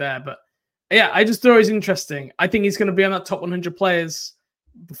differences there, but yeah, I just thought it was interesting. I think he's going to be on that top 100 players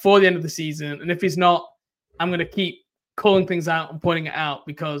before the end of the season. And if he's not, I'm going to keep calling things out and pointing it out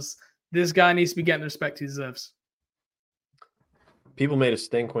because this guy needs to be getting the respect he deserves. People made a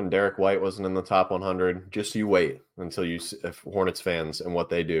stink when Derek White wasn't in the top 100. Just you wait until you see if Hornets fans and what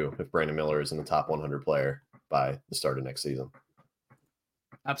they do if Brandon Miller is in the top 100 player by the start of next season.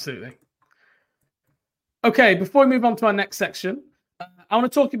 Absolutely. Okay, before we move on to our next section, I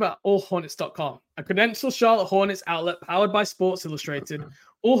want to talk about allhornets.com, a credentialed Charlotte Hornets outlet powered by Sports Illustrated.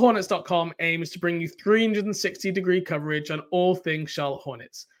 Allhornets.com aims to bring you 360-degree coverage on all things Charlotte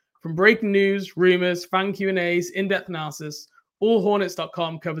Hornets. From breaking news, rumors, fan Q&As, in-depth analysis,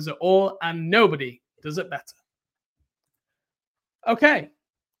 allhornets.com covers it all, and nobody does it better. Okay,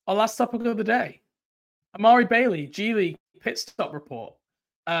 our last topic of the day. Amari Bailey, G League pit stop report.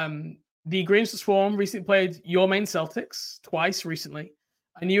 The Green Swarm recently played your main Celtics twice recently,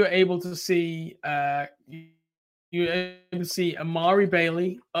 and you were able to see Amari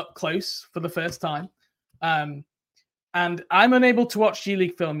Bailey up close for the first time. And I'm unable to watch G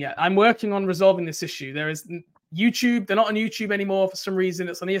League film yet. I'm working on resolving this issue. There is YouTube. They're not on YouTube anymore for some reason.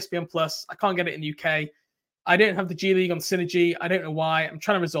 It's on ESPN Plus. I can't get it in the UK. I don't have the G League on Synergy. I don't know why. I'm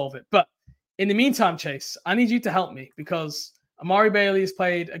trying to resolve it. But in the meantime, Chase, I need you to help me because Amari Bailey has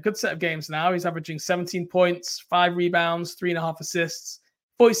played a good set of games now. He's averaging 17 points, 5 rebounds, 3.5 assists,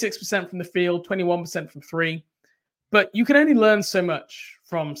 46% from the field, 21% from three. But you can only learn so much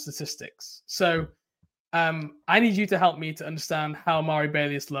from statistics. So I need you to help me to understand how Amari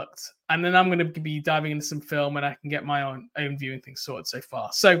Bailey has looked. And then I'm going to be diving into some film and I can get my own viewing things sorted so far.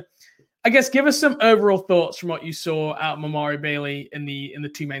 So I guess give us some overall thoughts from what you saw out of Amari Bailey in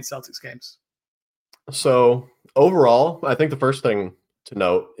the two main Celtics games. So overall, I think the first thing to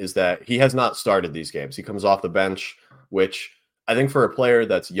note is that he has not started these games. He comes off the bench, which I think for a player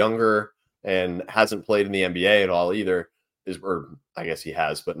that's younger and hasn't played in the NBA at all either, or I guess he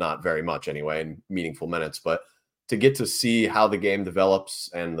has, but not very much anyway, in meaningful minutes. But to get to see how the game develops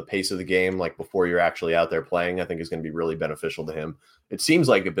and the pace of the game, like before you're actually out there playing, I think is going to be really beneficial to him. It seems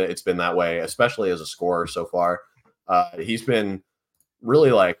like it's been that way, especially as a scorer so far. He's been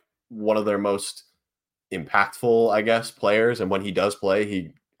really like one of their most impactful, I guess, players. And when he does play,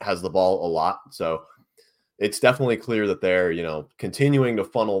 he has the ball a lot. So it's definitely clear that they're, continuing to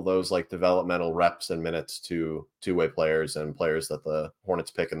funnel those like developmental reps and minutes to two-way players and players that the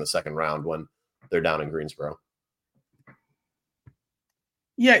Hornets pick in the second round when they're down in Greensboro.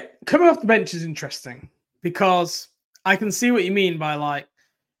 Yeah, coming off the bench is interesting because I can see what you mean by like,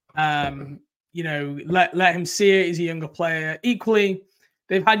 let him see it. He's a younger player. Equally,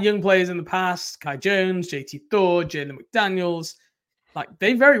 they've had young players in the past: Kai Jones, JT Thor, Jalen McDaniels. Like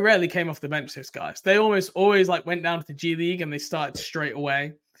they very rarely came off the bench. Those guys, they almost always like went down to the G League and they started straight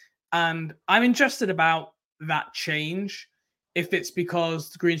away. And I'm interested about that change. If it's because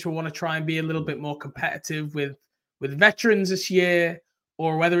the Greens will want to try and be a little bit more competitive with veterans this year,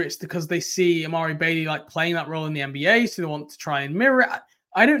 or whether it's because they see Amari Bailey like playing that role in the NBA, so they want to try and mirror it.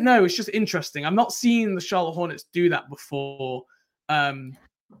 I don't know. It's just interesting. I'm not seeing the Charlotte Hornets do that before. I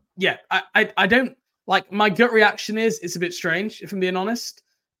don't like. My gut reaction is it's a bit strange, if I'm being honest.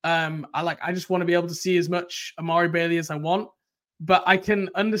 I just want to be able to see as much Amari Bailey as I want, but I can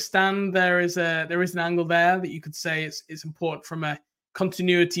understand there is an angle there that you could say it's important from a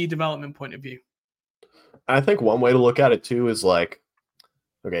continuity development point of view. I think one way to look at it too is like,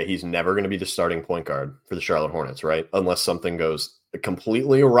 okay, he's never going to be the starting point guard for the Charlotte Hornets, right? Unless something goes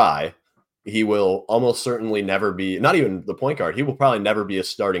completely awry, he will almost certainly never be, not even the point guard, he will probably never be a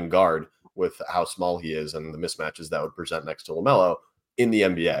starting guard with how small he is and the mismatches that would present next to LaMelo in the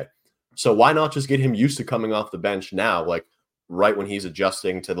NBA. So why not just get him used to coming off the bench now, like right when he's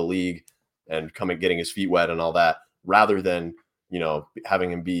adjusting to the league and getting his feet wet and all that, rather than,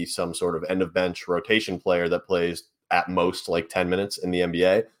 having him be some sort of end of bench rotation player that plays at most like 10 minutes in the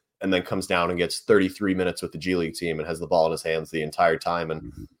NBA and then comes down and gets 33 minutes with the G League team and has the ball in his hands the entire time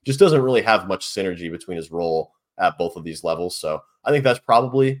and just doesn't really have much synergy between his role at both of these levels. So I think that's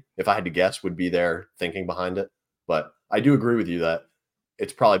probably, if I had to guess, would be their thinking behind it. But I do agree with you that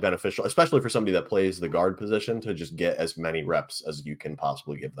it's probably beneficial, especially for somebody that plays the guard position, to just get as many reps as you can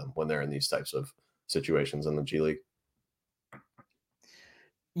possibly give them when they're in these types of situations in the G League.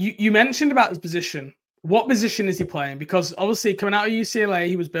 You mentioned about his position. What position is he playing? Because obviously coming out of UCLA,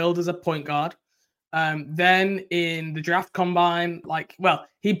 he was billed as a point guard. Then in the draft combine,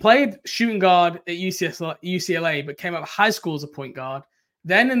 he played shooting guard at UCLA, but came out of high school as a point guard.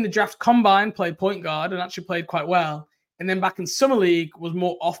 Then in the draft combine, played point guard and actually played quite well. And then back in summer league was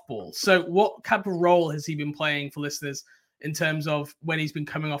more off ball. So what type of role has he been playing for listeners in terms of when he's been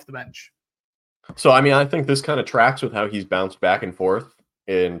coming off the bench? So, I think this kind of tracks with how he's bounced back and forth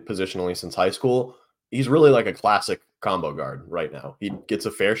in positionally since high school. He's really like a classic combo guard right now. He gets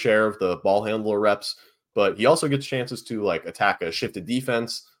a fair share of the ball handler reps, but he also gets chances to like attack a shifted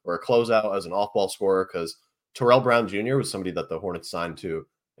defense or a closeout as an off-ball scorer, because Terrell Brown Jr. was somebody that the Hornets signed to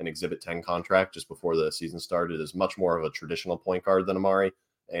an Exhibit 10 contract just before the season started, is much more of a traditional point guard than Amari.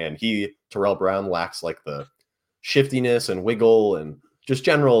 And Terrell Brown, lacks like the shiftiness and wiggle and just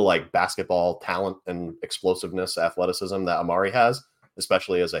general like basketball talent and explosiveness, athleticism that Amari has,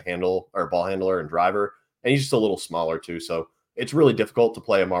 especially as a ball handler and driver. And he's just a little smaller too. So it's really difficult to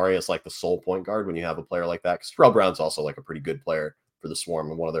play Amari as like the sole point guard when you have a player like that, because Terrell Brown's also like a pretty good player for the Swarm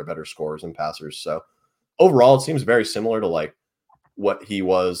and one of their better scorers and passers. So overall, it seems very similar to like what he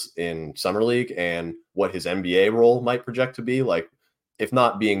was in Summer League and what his NBA role might project to be. Like, if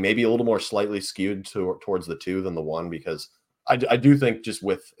not being maybe a little more slightly skewed towards the 2 than the 1, because I do think just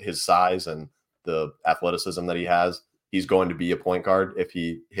with his size and the athleticism that he has, he's going to be a point guard if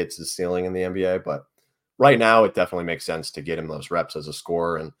he hits his ceiling in the NBA. But right now, it definitely makes sense to get him those reps as a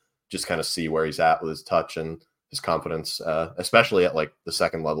scorer and just kind of see where he's at with his touch and his confidence, especially at like the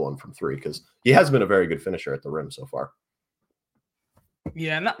second level and from 3, because he has been a very good finisher at the rim so far.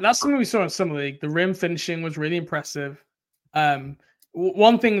 Yeah, and that's something we saw in Summer League. The rim finishing was really impressive.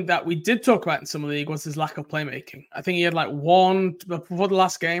 One thing that we did talk about in Summer League was his lack of playmaking. I think he had like before the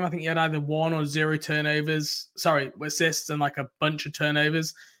last game, I think he had either 1 or 0 assists and like a bunch of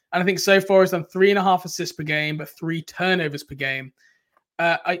turnovers. And I think so far he's done 3.5 assists per game, but 3 turnovers per game.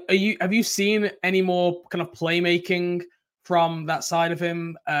 Have you seen any more kind of playmaking from that side of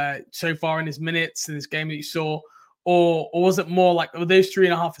him so far in his minutes in this game that you saw? Or was it more like, were those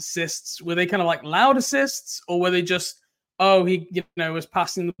 3.5 assists, were they kind of like loud assists, or were they just, he was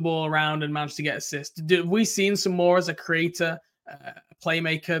passing the ball around and managed to get assists? Have we seen some more as a creator, a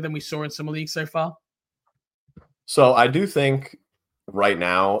playmaker than we saw in Summer League so far? So I do think right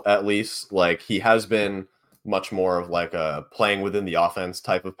now, at least, like he has been much more of like a playing within the offense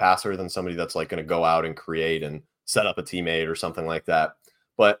type of passer than somebody that's like going to go out and create and set up a teammate or something like that.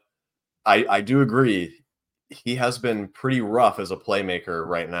 But I do agree. He has been pretty rough as a playmaker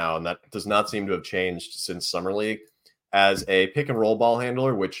right now, and that does not seem to have changed since Summer League. As a pick and roll ball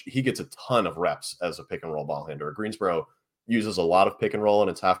handler, which he gets a ton of reps as a pick and roll ball handler. Greensboro uses a lot of pick and roll in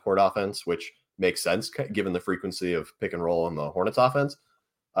its half court offense, which makes sense given the frequency of pick and roll in the Hornets offense.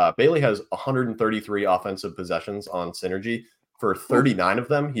 Bailey has 133 offensive possessions on Synergy. For 39 of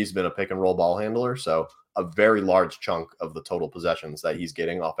them, he's been a pick and roll ball handler. So a very large chunk of the total possessions that he's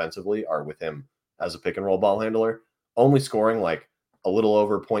getting offensively are with him as a pick and roll ball handler. Only scoring like a little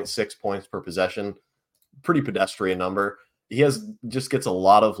over 0.6 points per possession. Pretty pedestrian number. He just gets a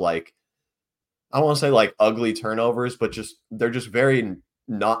lot of like, I don't want to say like ugly turnovers, but they're just very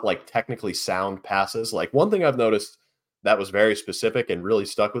not like technically sound passes. Like one thing I've noticed that was very specific and really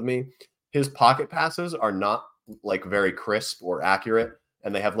stuck with me, his pocket passes are not like very crisp or accurate,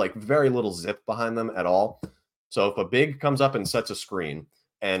 and they have like very little zip behind them at all. So if a big comes up and sets a screen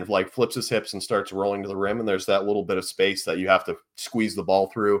and like flips his hips and starts rolling to the rim, and there's that little bit of space that you have to squeeze the ball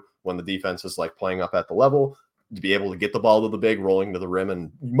through when the defense is like playing up at the level to be able to get the ball to the big rolling to the rim.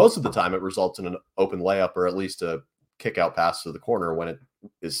 And most of the time it results in an open layup or at least a kick out pass to the corner when it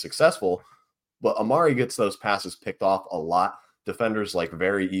is successful. But Amari gets those passes picked off a lot. Defenders like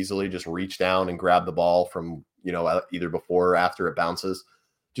very easily just reach down and grab the ball from, either before or after it bounces.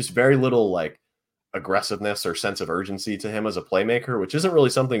 Just very little like aggressiveness or sense of urgency to him as a playmaker, which isn't really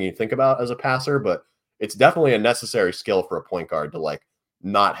something you think about as a passer, but it's definitely a necessary skill for a point guard to like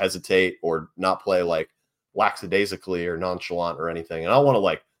not hesitate or not play like lackadaisically or nonchalant or anything. And I don't want to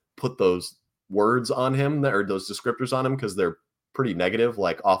like put those words on him or those descriptors on him because they're pretty negative,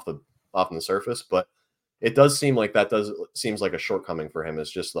 like off the surface, but it does seem like seems like a shortcoming for him.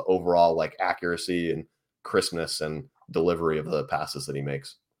 Is just the overall like accuracy and crispness and delivery of the passes that he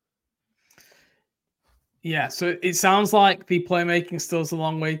makes. Yeah, so it sounds like the playmaking still has a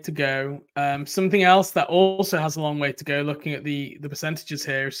long way to go. Something else that also has a long way to go, looking at the percentages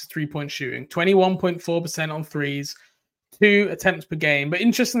here, is 3-point shooting. 21.4% on threes, 2 attempts per game. But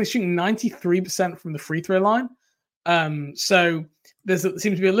interestingly, shooting 93% from the free throw line. So there seems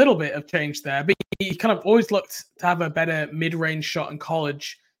to be a little bit of change there. But he kind of always looked to have a better mid-range shot in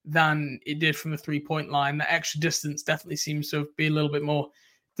college than it did from the 3-point line. That extra distance definitely seems to be a little bit more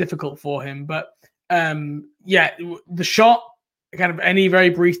difficult for him. But the shot, kind of any very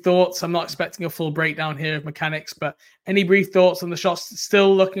brief thoughts? I'm not expecting a full breakdown here of mechanics, but any brief thoughts on the shots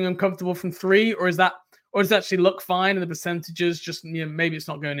still looking uncomfortable from 3, or does it actually look fine and the percentages just, maybe it's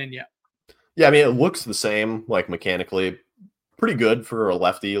not going in yet? Yeah, I mean, it looks the same, like mechanically pretty good for a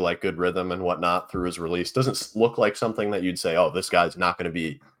lefty, like good rhythm and whatnot through his release. Doesn't look like something that you'd say, oh, this guy's not going to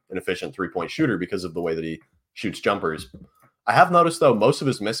be an efficient 3-point shooter because of the way that he shoots jumpers. I have noticed though, most of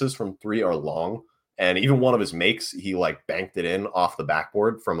his misses from 3 are long. And even one of his makes, he like banked it in off the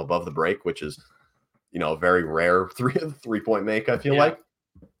backboard from above the break, which is, a very rare 3-point make, I feel like.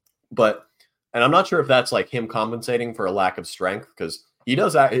 But, and I'm not sure if that's like him compensating for a lack of strength, because he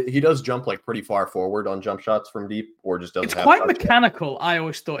does jump like pretty far forward on jump shots from deep, or just doesn't. It's quite mechanical. I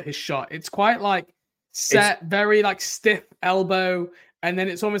always thought his shot. It's quite like set, very like stiff elbow, and then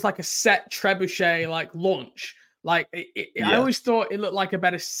it's almost like a set trebuchet like launch. Like I always thought it looked like a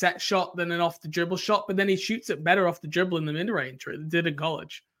better set shot than an off the dribble shot, but then he shoots it better off the dribble in the mid range than did in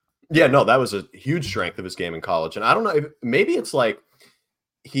college. Yeah, no, that was a huge strength of his game in college, and I don't know, maybe it's like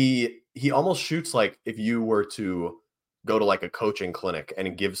he almost shoots like if you were to go to like a coaching clinic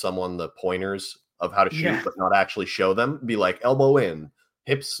and give someone the pointers of how to shoot, but not actually show them. Be like elbow in,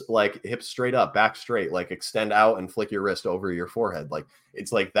 hips straight up, back straight, like extend out and flick your wrist over your forehead. Like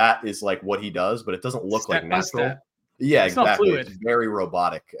it's like that is like what he does, but it doesn't look like natural. Yeah, it's exactly. Not fluid. It's very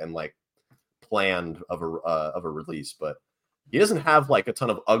robotic and like planned of a release, but he doesn't have like a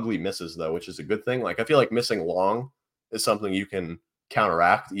ton of ugly misses though, which is a good thing. Like I feel like missing long is something you can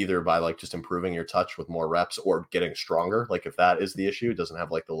counteract either by like just improving your touch with more reps or getting stronger. Like if that is the issue, it doesn't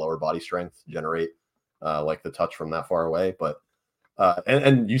have like the lower body strength to generate like the touch from that far away. But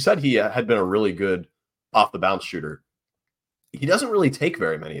and you said he had been a really good off the bounce shooter. He doesn't really take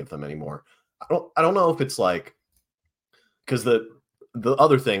very many of them anymore. I don't know if it's like, because the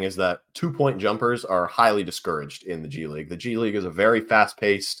other thing is that 2-point jumpers are highly discouraged in the G League. The G League is a very fast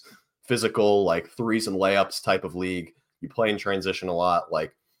paced, physical, like threes and layups type of league. You play in transition a lot,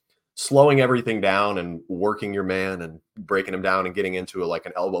 like slowing everything down and working your man and breaking him down and getting into like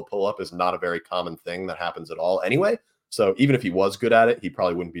an elbow pull up is not a very common thing that happens at all anyway. So even if he was good at it, he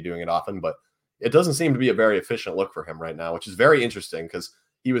probably wouldn't be doing it often, but it doesn't seem to be a very efficient look for him right now, which is very interesting because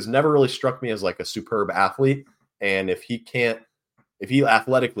he was never really struck me as like a superb athlete. And if he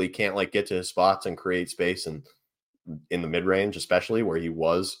athletically can't like get to his spots and create space and in the mid range, especially where he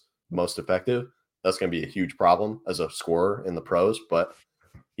was most effective, that's going to be a huge problem as a scorer in the pros. But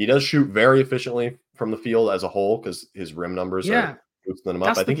he does shoot very efficiently from the field as a whole because his rim numbers are boosting him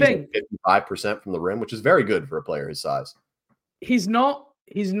up. I think he's at 55% from the rim, which is very good for a player his size. He's not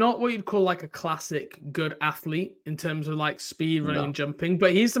what you'd call like a classic good athlete in terms of like speed, running, and jumping,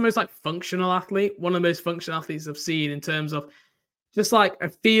 but he's the most like functional athlete, one of the most functional athletes I've seen in terms of just like a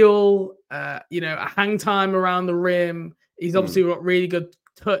feel, a hang time around the rim. He's obviously got really good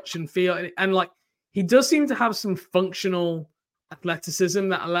touch and feel, and like he does seem to have some functional athleticism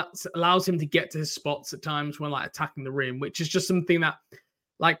that allows him to get to his spots at times when like attacking the rim, which is just something that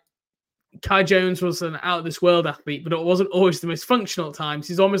like Kai Jones was an out of this world athlete, but it wasn't always the most functional at times.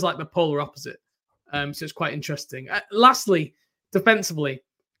 He's almost like the polar opposite. So it's quite interesting. Lastly, defensively,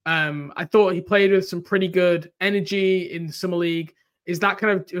 I thought he played with some pretty good energy in the summer league. Was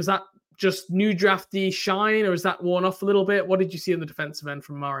that just new drafty shine, or is that worn off a little bit? What did you see on the defensive end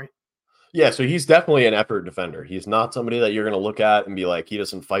from Amari? Yeah, so he's definitely an effort defender. He's not somebody that you're going to look at and be like, he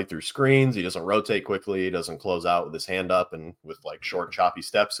doesn't fight through screens. He doesn't rotate quickly. He doesn't close out with his hand up and with like short, choppy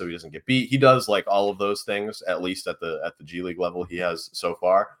steps so he doesn't get beat. He does like all of those things, at least at the G League level he has so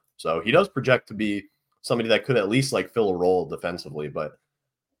far. So he does project to be somebody that could at least like fill a role defensively. But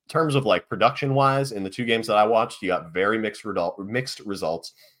in terms of like production wise, in the 2 games that I watched, he got very mixed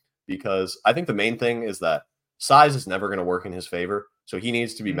results, because I think the main thing is that size is never going to work in his favor. So he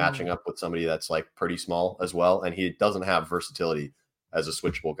needs to be matching up with somebody that's like pretty small as well. And he doesn't have versatility as a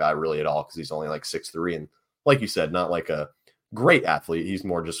switchable guy really at all, because he's only like 6'3". And like you said, not like a great athlete. He's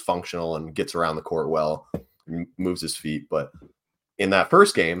more just functional and gets around the court well, moves his feet. But in that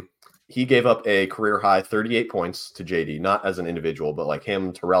first game, he gave up a career high 38 points to JD, not as an individual, but like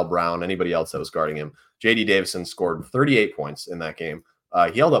him, Terrell Brown, anybody else that was guarding him. JD Davison scored 38 points in that game.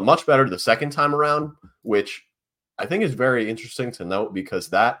 He held up much better the second time around, which I think is very interesting to note, because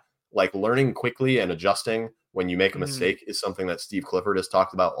that like learning quickly and adjusting when you make a mistake is something that Steve Clifford has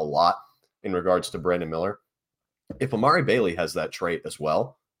talked about a lot in regards to Brandon Miller. If Amari Bailey has that trait as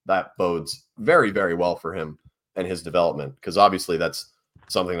well, that bodes very, very well for him and his development, because obviously that's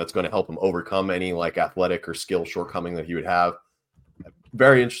something that's going to help him overcome any like athletic or skill shortcoming that he would have.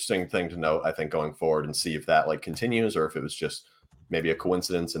 Very interesting thing to note, I think, going forward, and see if that like continues, or if it was just maybe a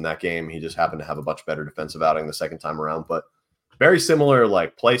coincidence in that game. He just happened to have a much better defensive outing the second time around, but very similar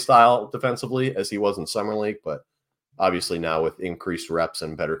like play style defensively as he was in Summer League. But obviously now with increased reps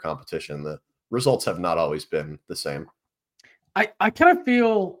and better competition, the results have not always been the same. I kind of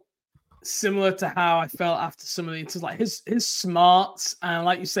feel similar to how I felt after Summer League. It's like his smarts and,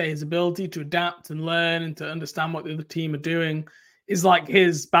 like you say, his ability to adapt and learn and to understand what the other team are doing is like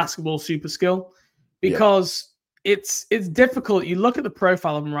his basketball super skill, because it's difficult. You look at the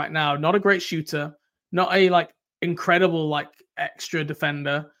profile of him right now, not a great shooter, not a like incredible like extra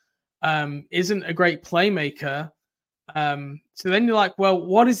defender, isn't a great playmaker. So then you're like, well,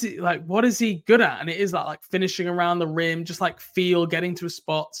 what is he good at? And it is that like finishing around the rim, just like getting to his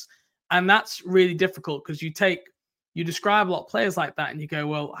spots. And that's really difficult, because you describe a lot of players like that and you go,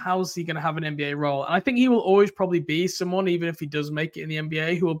 well, how's he going to have an NBA role? And I think he will always probably be someone, even if he does make it in the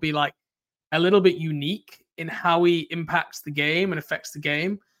NBA, who will be like a little bit unique in how he impacts the game and affects the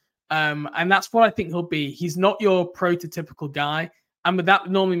game. And that's what I think he'll be. He's not your prototypical guy. And but that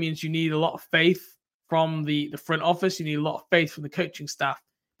normally means you need a lot of faith from the front office. You need a lot of faith from the coaching staff,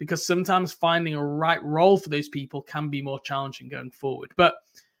 because sometimes finding a right role for those people can be more challenging going forward. But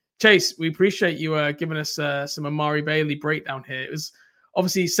Chase, we appreciate you giving us some Amari Bailey breakdown here. It was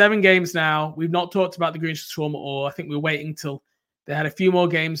obviously 7 games now. We've not talked about the Green Swarm at all. I think we're waiting till they had a few more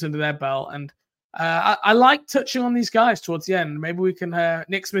games under their belt. And I like touching on these guys towards the end. Maybe we can,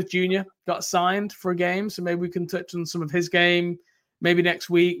 Nick Smith Jr. got signed for a game, so maybe we can touch on some of his game. Maybe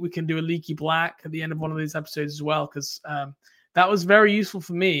next week we can do a Leaky Black at the end of one of these episodes as well, because that was very useful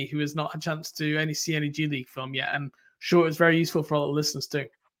for me, who has not had a chance to see any G League film yet. And sure, it was very useful for all the listeners too.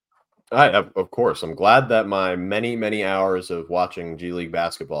 Of course. I'm glad that my many, many hours of watching G League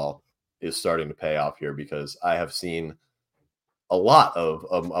basketball is starting to pay off here, because I have seen a lot of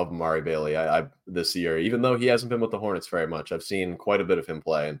Amari Bailey this year, even though he hasn't been with the Hornets very much. I've seen quite a bit of him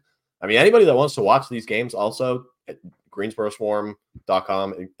play. And I mean, anybody that wants to watch these games also at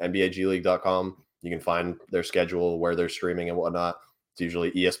GreensboroSwarm.com, NBAGleague.com, you can find their schedule, where they're streaming and whatnot. It's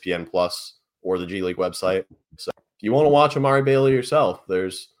usually ESPN Plus or the G League website. So if you want to watch Amari Bailey yourself, there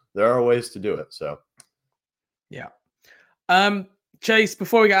are ways to do it. So, yeah. Chase,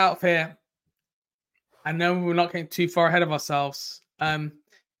 before we get out of here, I know we're not getting too far ahead of ourselves.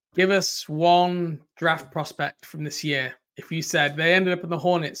 give us one draft prospect from this year. If you said they ended up in the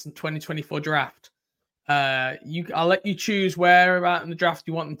Hornets in 2024 draft, I'll let you choose where about in the draft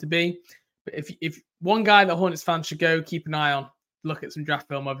you want them to be. But if one guy that Hornets fans should go keep an eye on, look at some draft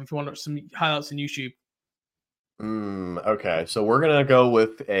film of if you want some highlights on YouTube. Okay, so we're gonna go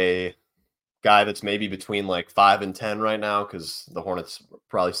with a guy that's maybe between like 5 and 10 right now, because the Hornets are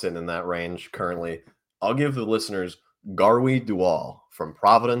probably sitting in that range currently. I'll give the listeners Garwi Dual from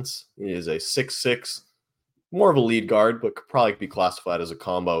Providence. He is a 6'6", more of a lead guard, but could probably be classified as a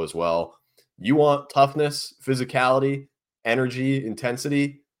combo as well. You want toughness, physicality, energy,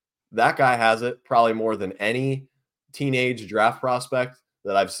 intensity. That guy has it probably more than any teenage draft prospect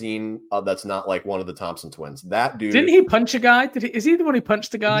that I've seen that's not like one of the Thompson twins. That dude. Didn't he punch a guy? Is he the one who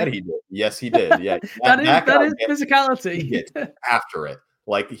punched a guy? Yeah, he did. Yes, he did. Yeah. that is physicality. He gets after it.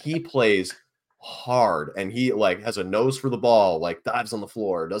 Like, he plays hard, and he like has a nose for the ball, like dives on the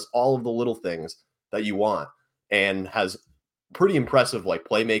floor, does all of the little things that you want, and has pretty impressive like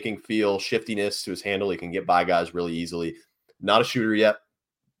playmaking feel, shiftiness to his handle. He can get by guys really easily. Not a shooter yet,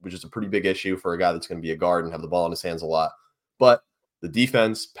 which is a pretty big issue for a guy that's going to be a guard and have the ball in his hands a lot. But the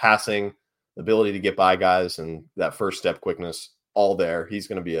defense, passing, ability to get by guys, and that first step quickness, all there. He's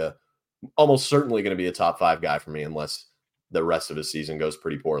going to be almost certainly going to be a top 5 guy for me, unless the rest of his season goes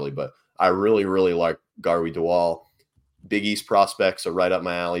pretty poorly. But I really, really like Garwi Dual. Big East prospects are right up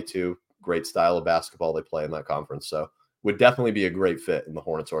my alley too. Great style of basketball they play in that conference. So would definitely be a great fit in the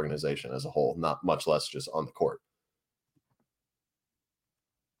Hornets organization as a whole, not much less just on the court.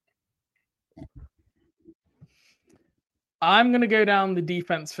 I'm going to go down the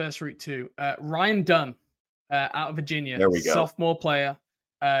defense first route too. Ryan Dunn out of Virginia. There we go. Sophomore player.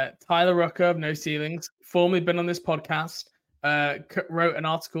 Tyler Rucker of No Ceilings, formerly been on this podcast, wrote an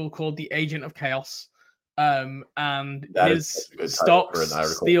article called The Agent of Chaos. And that his stocks,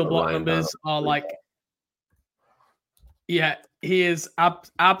 steal block numbers are like, yeah, he is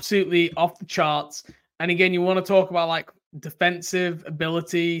absolutely off the charts. And again, you want to talk about like defensive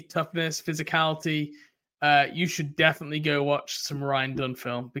ability, toughness, physicality. You should definitely go watch some Ryan Dunn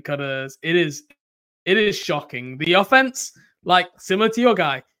film, because it is shocking. The offense, like similar to your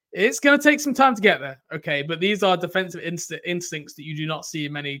guy, it's going to take some time to get there. Okay, but these are defensive instincts that you do not see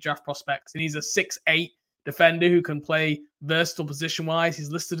in many draft prospects. And he's a 6'8" defender who can play versatile position-wise.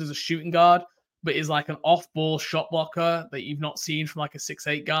 He's listed as a shooting guard, but is like an off-ball shot blocker that you've not seen from like a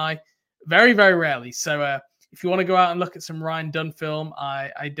 6'8" guy. Very, very rarely. So if you want to go out and look at some Ryan Dunn film,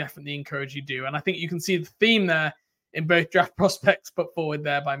 I definitely encourage you to. And I think you can see the theme there in both draft prospects put forward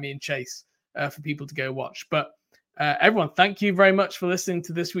there by me and Chase for people to go watch. But everyone, thank you very much for listening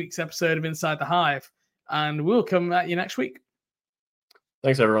to this week's episode of Inside the Hive. And we'll come at you next week.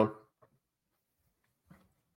 Thanks, everyone.